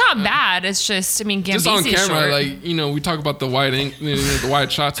 It's not bad. It's just, I mean, Just on Gambisi's camera, short. like we talk about the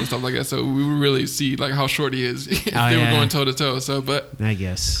wide shots and stuff like that, so we would really see like how short he is if they were yeah. going toe to toe. So, but I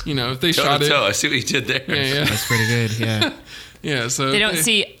guess if they Toe shot to it, toe. I see what you did there. yeah, that's pretty good. Yeah. yeah. So they don't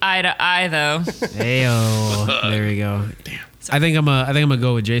see eye to eye though. Heyo. There we go. Damn. I think I'm gonna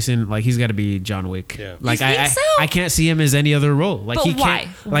go with Jason. Like he's got to be John Wick. Yeah. Like You think I so? I can't see him as any other role. Like But he why?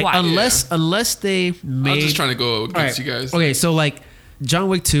 can't. Like Why? unless they made. I'm just trying to go against All right. you guys. Okay, so like John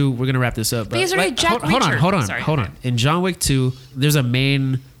Wick 2, we're gonna wrap this up. But he's already like, Jack hold Reacher. on. Sorry. In John Wick 2, there's a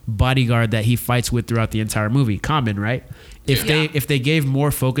main bodyguard that he fights with throughout the entire movie. Common, right? If Yeah. they gave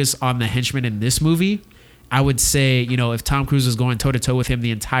more focus on the henchman in this movie, I would say, if Tom Cruise was going toe to toe with him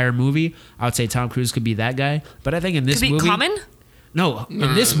the entire movie, I would say Tom Cruise could be that guy. But I think in this Could be movie, Common? No, No,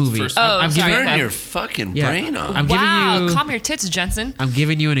 in this no, movie, first- Oh, I'm sorry. giving Turn your fucking brain off. I'm Wow, giving you calm your tits, Jensen. I'm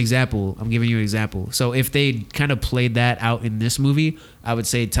giving you an example. So if they kind of played that out in this movie, I would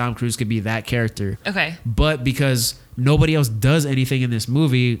say Tom Cruise could be that character. Okay. But because nobody else does anything in this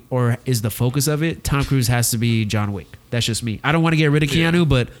movie or is the focus of it, Tom Cruise has to be John Wick. That's just me. I don't want to get rid of Keanu,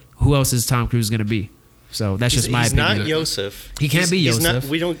 but who else is Tom Cruise going to be? So that's just my he's opinion. not Yosef. He can't be He's not,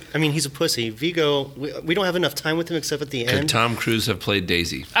 Yosef. he's a pussy. Vigo, we don't have enough time with him except at the Could end. Tom Cruise have played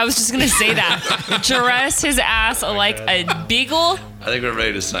Daisy? I was just gonna say that. Dress his ass like a beagle. I think we're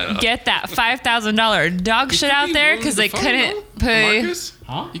ready to sign off. Get that $5,000 dog He shit could out be there Willem because they Dafoe, couldn't though. pay. Marcus?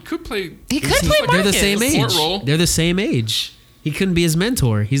 Huh? He could play. He could play Marcus. They're the same age. Support role. They're the same age. He couldn't be his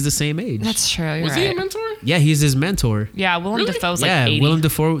mentor. He's the same age. That's true. You're Was right. he a mentor? Yeah, he's his mentor. Yeah, Willem Really? Dafoe's Yeah, like 80.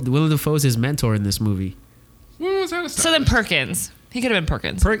 Willem Dafoe's his mentor in this movie. When was that So then established? Perkins. He could have been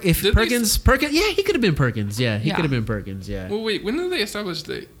Perkins. Did they- Perkins, yeah, he could have been Perkins. Yeah, he Yeah. could have been Perkins. Yeah. Well, wait. When did they establish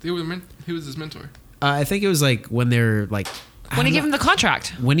that he was his mentor? I think it was like when they're like When he gave him the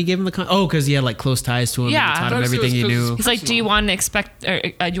contract. when he gave him the because he had like close ties to him. Yeah. and taught him That's- everything he it's 'cause- knew. He's like, "Do you want to expect? Or,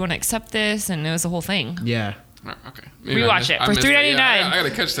 do you want to accept this?" And it was the whole thing. Yeah. Oh, okay. Rewatch it for missed that. $3.99. Yeah, I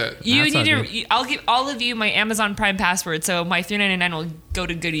gotta catch that. You That's need all to. I'll give all of you my Amazon Prime password, so my $3.99 will go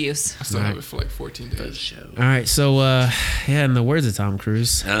to good use. I still have it for like 14 days. All right. So in the words of Tom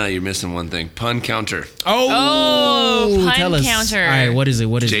Cruise. You're missing one thing. Pun counter. Oh, pun tell us. counter. All right. What is it?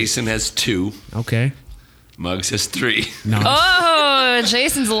 What is Jason has 2. it? Okay. Muggs has 3. No, Oh,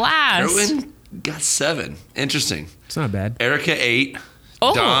 Jason's last. Erwin got 7. Interesting. it's not bad. Erica 8.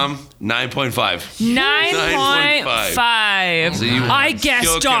 Oh. Dom 9.5. 9.5. So you I won. guess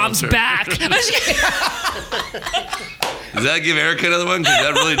Skill Dom's counter. back. Does that give Erica another one? Because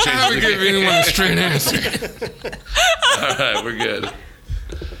that really I changes would the give game. anyone a straight answer. All right, we're good.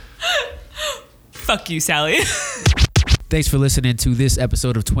 Fuck you, Sally. Thanks for listening to this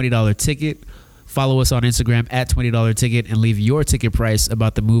episode of $20 Ticket. Follow us on Instagram at $20 Ticket and leave your ticket price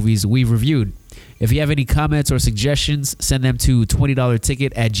about the movies we've reviewed. If you have any comments or suggestions, send them to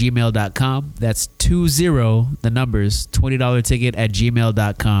 $20ticket@gmail.com. That's 20, the numbers,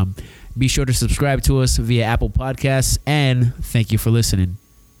 $20ticket@gmail.com. Be sure to subscribe to us via Apple Podcasts, and thank you for listening.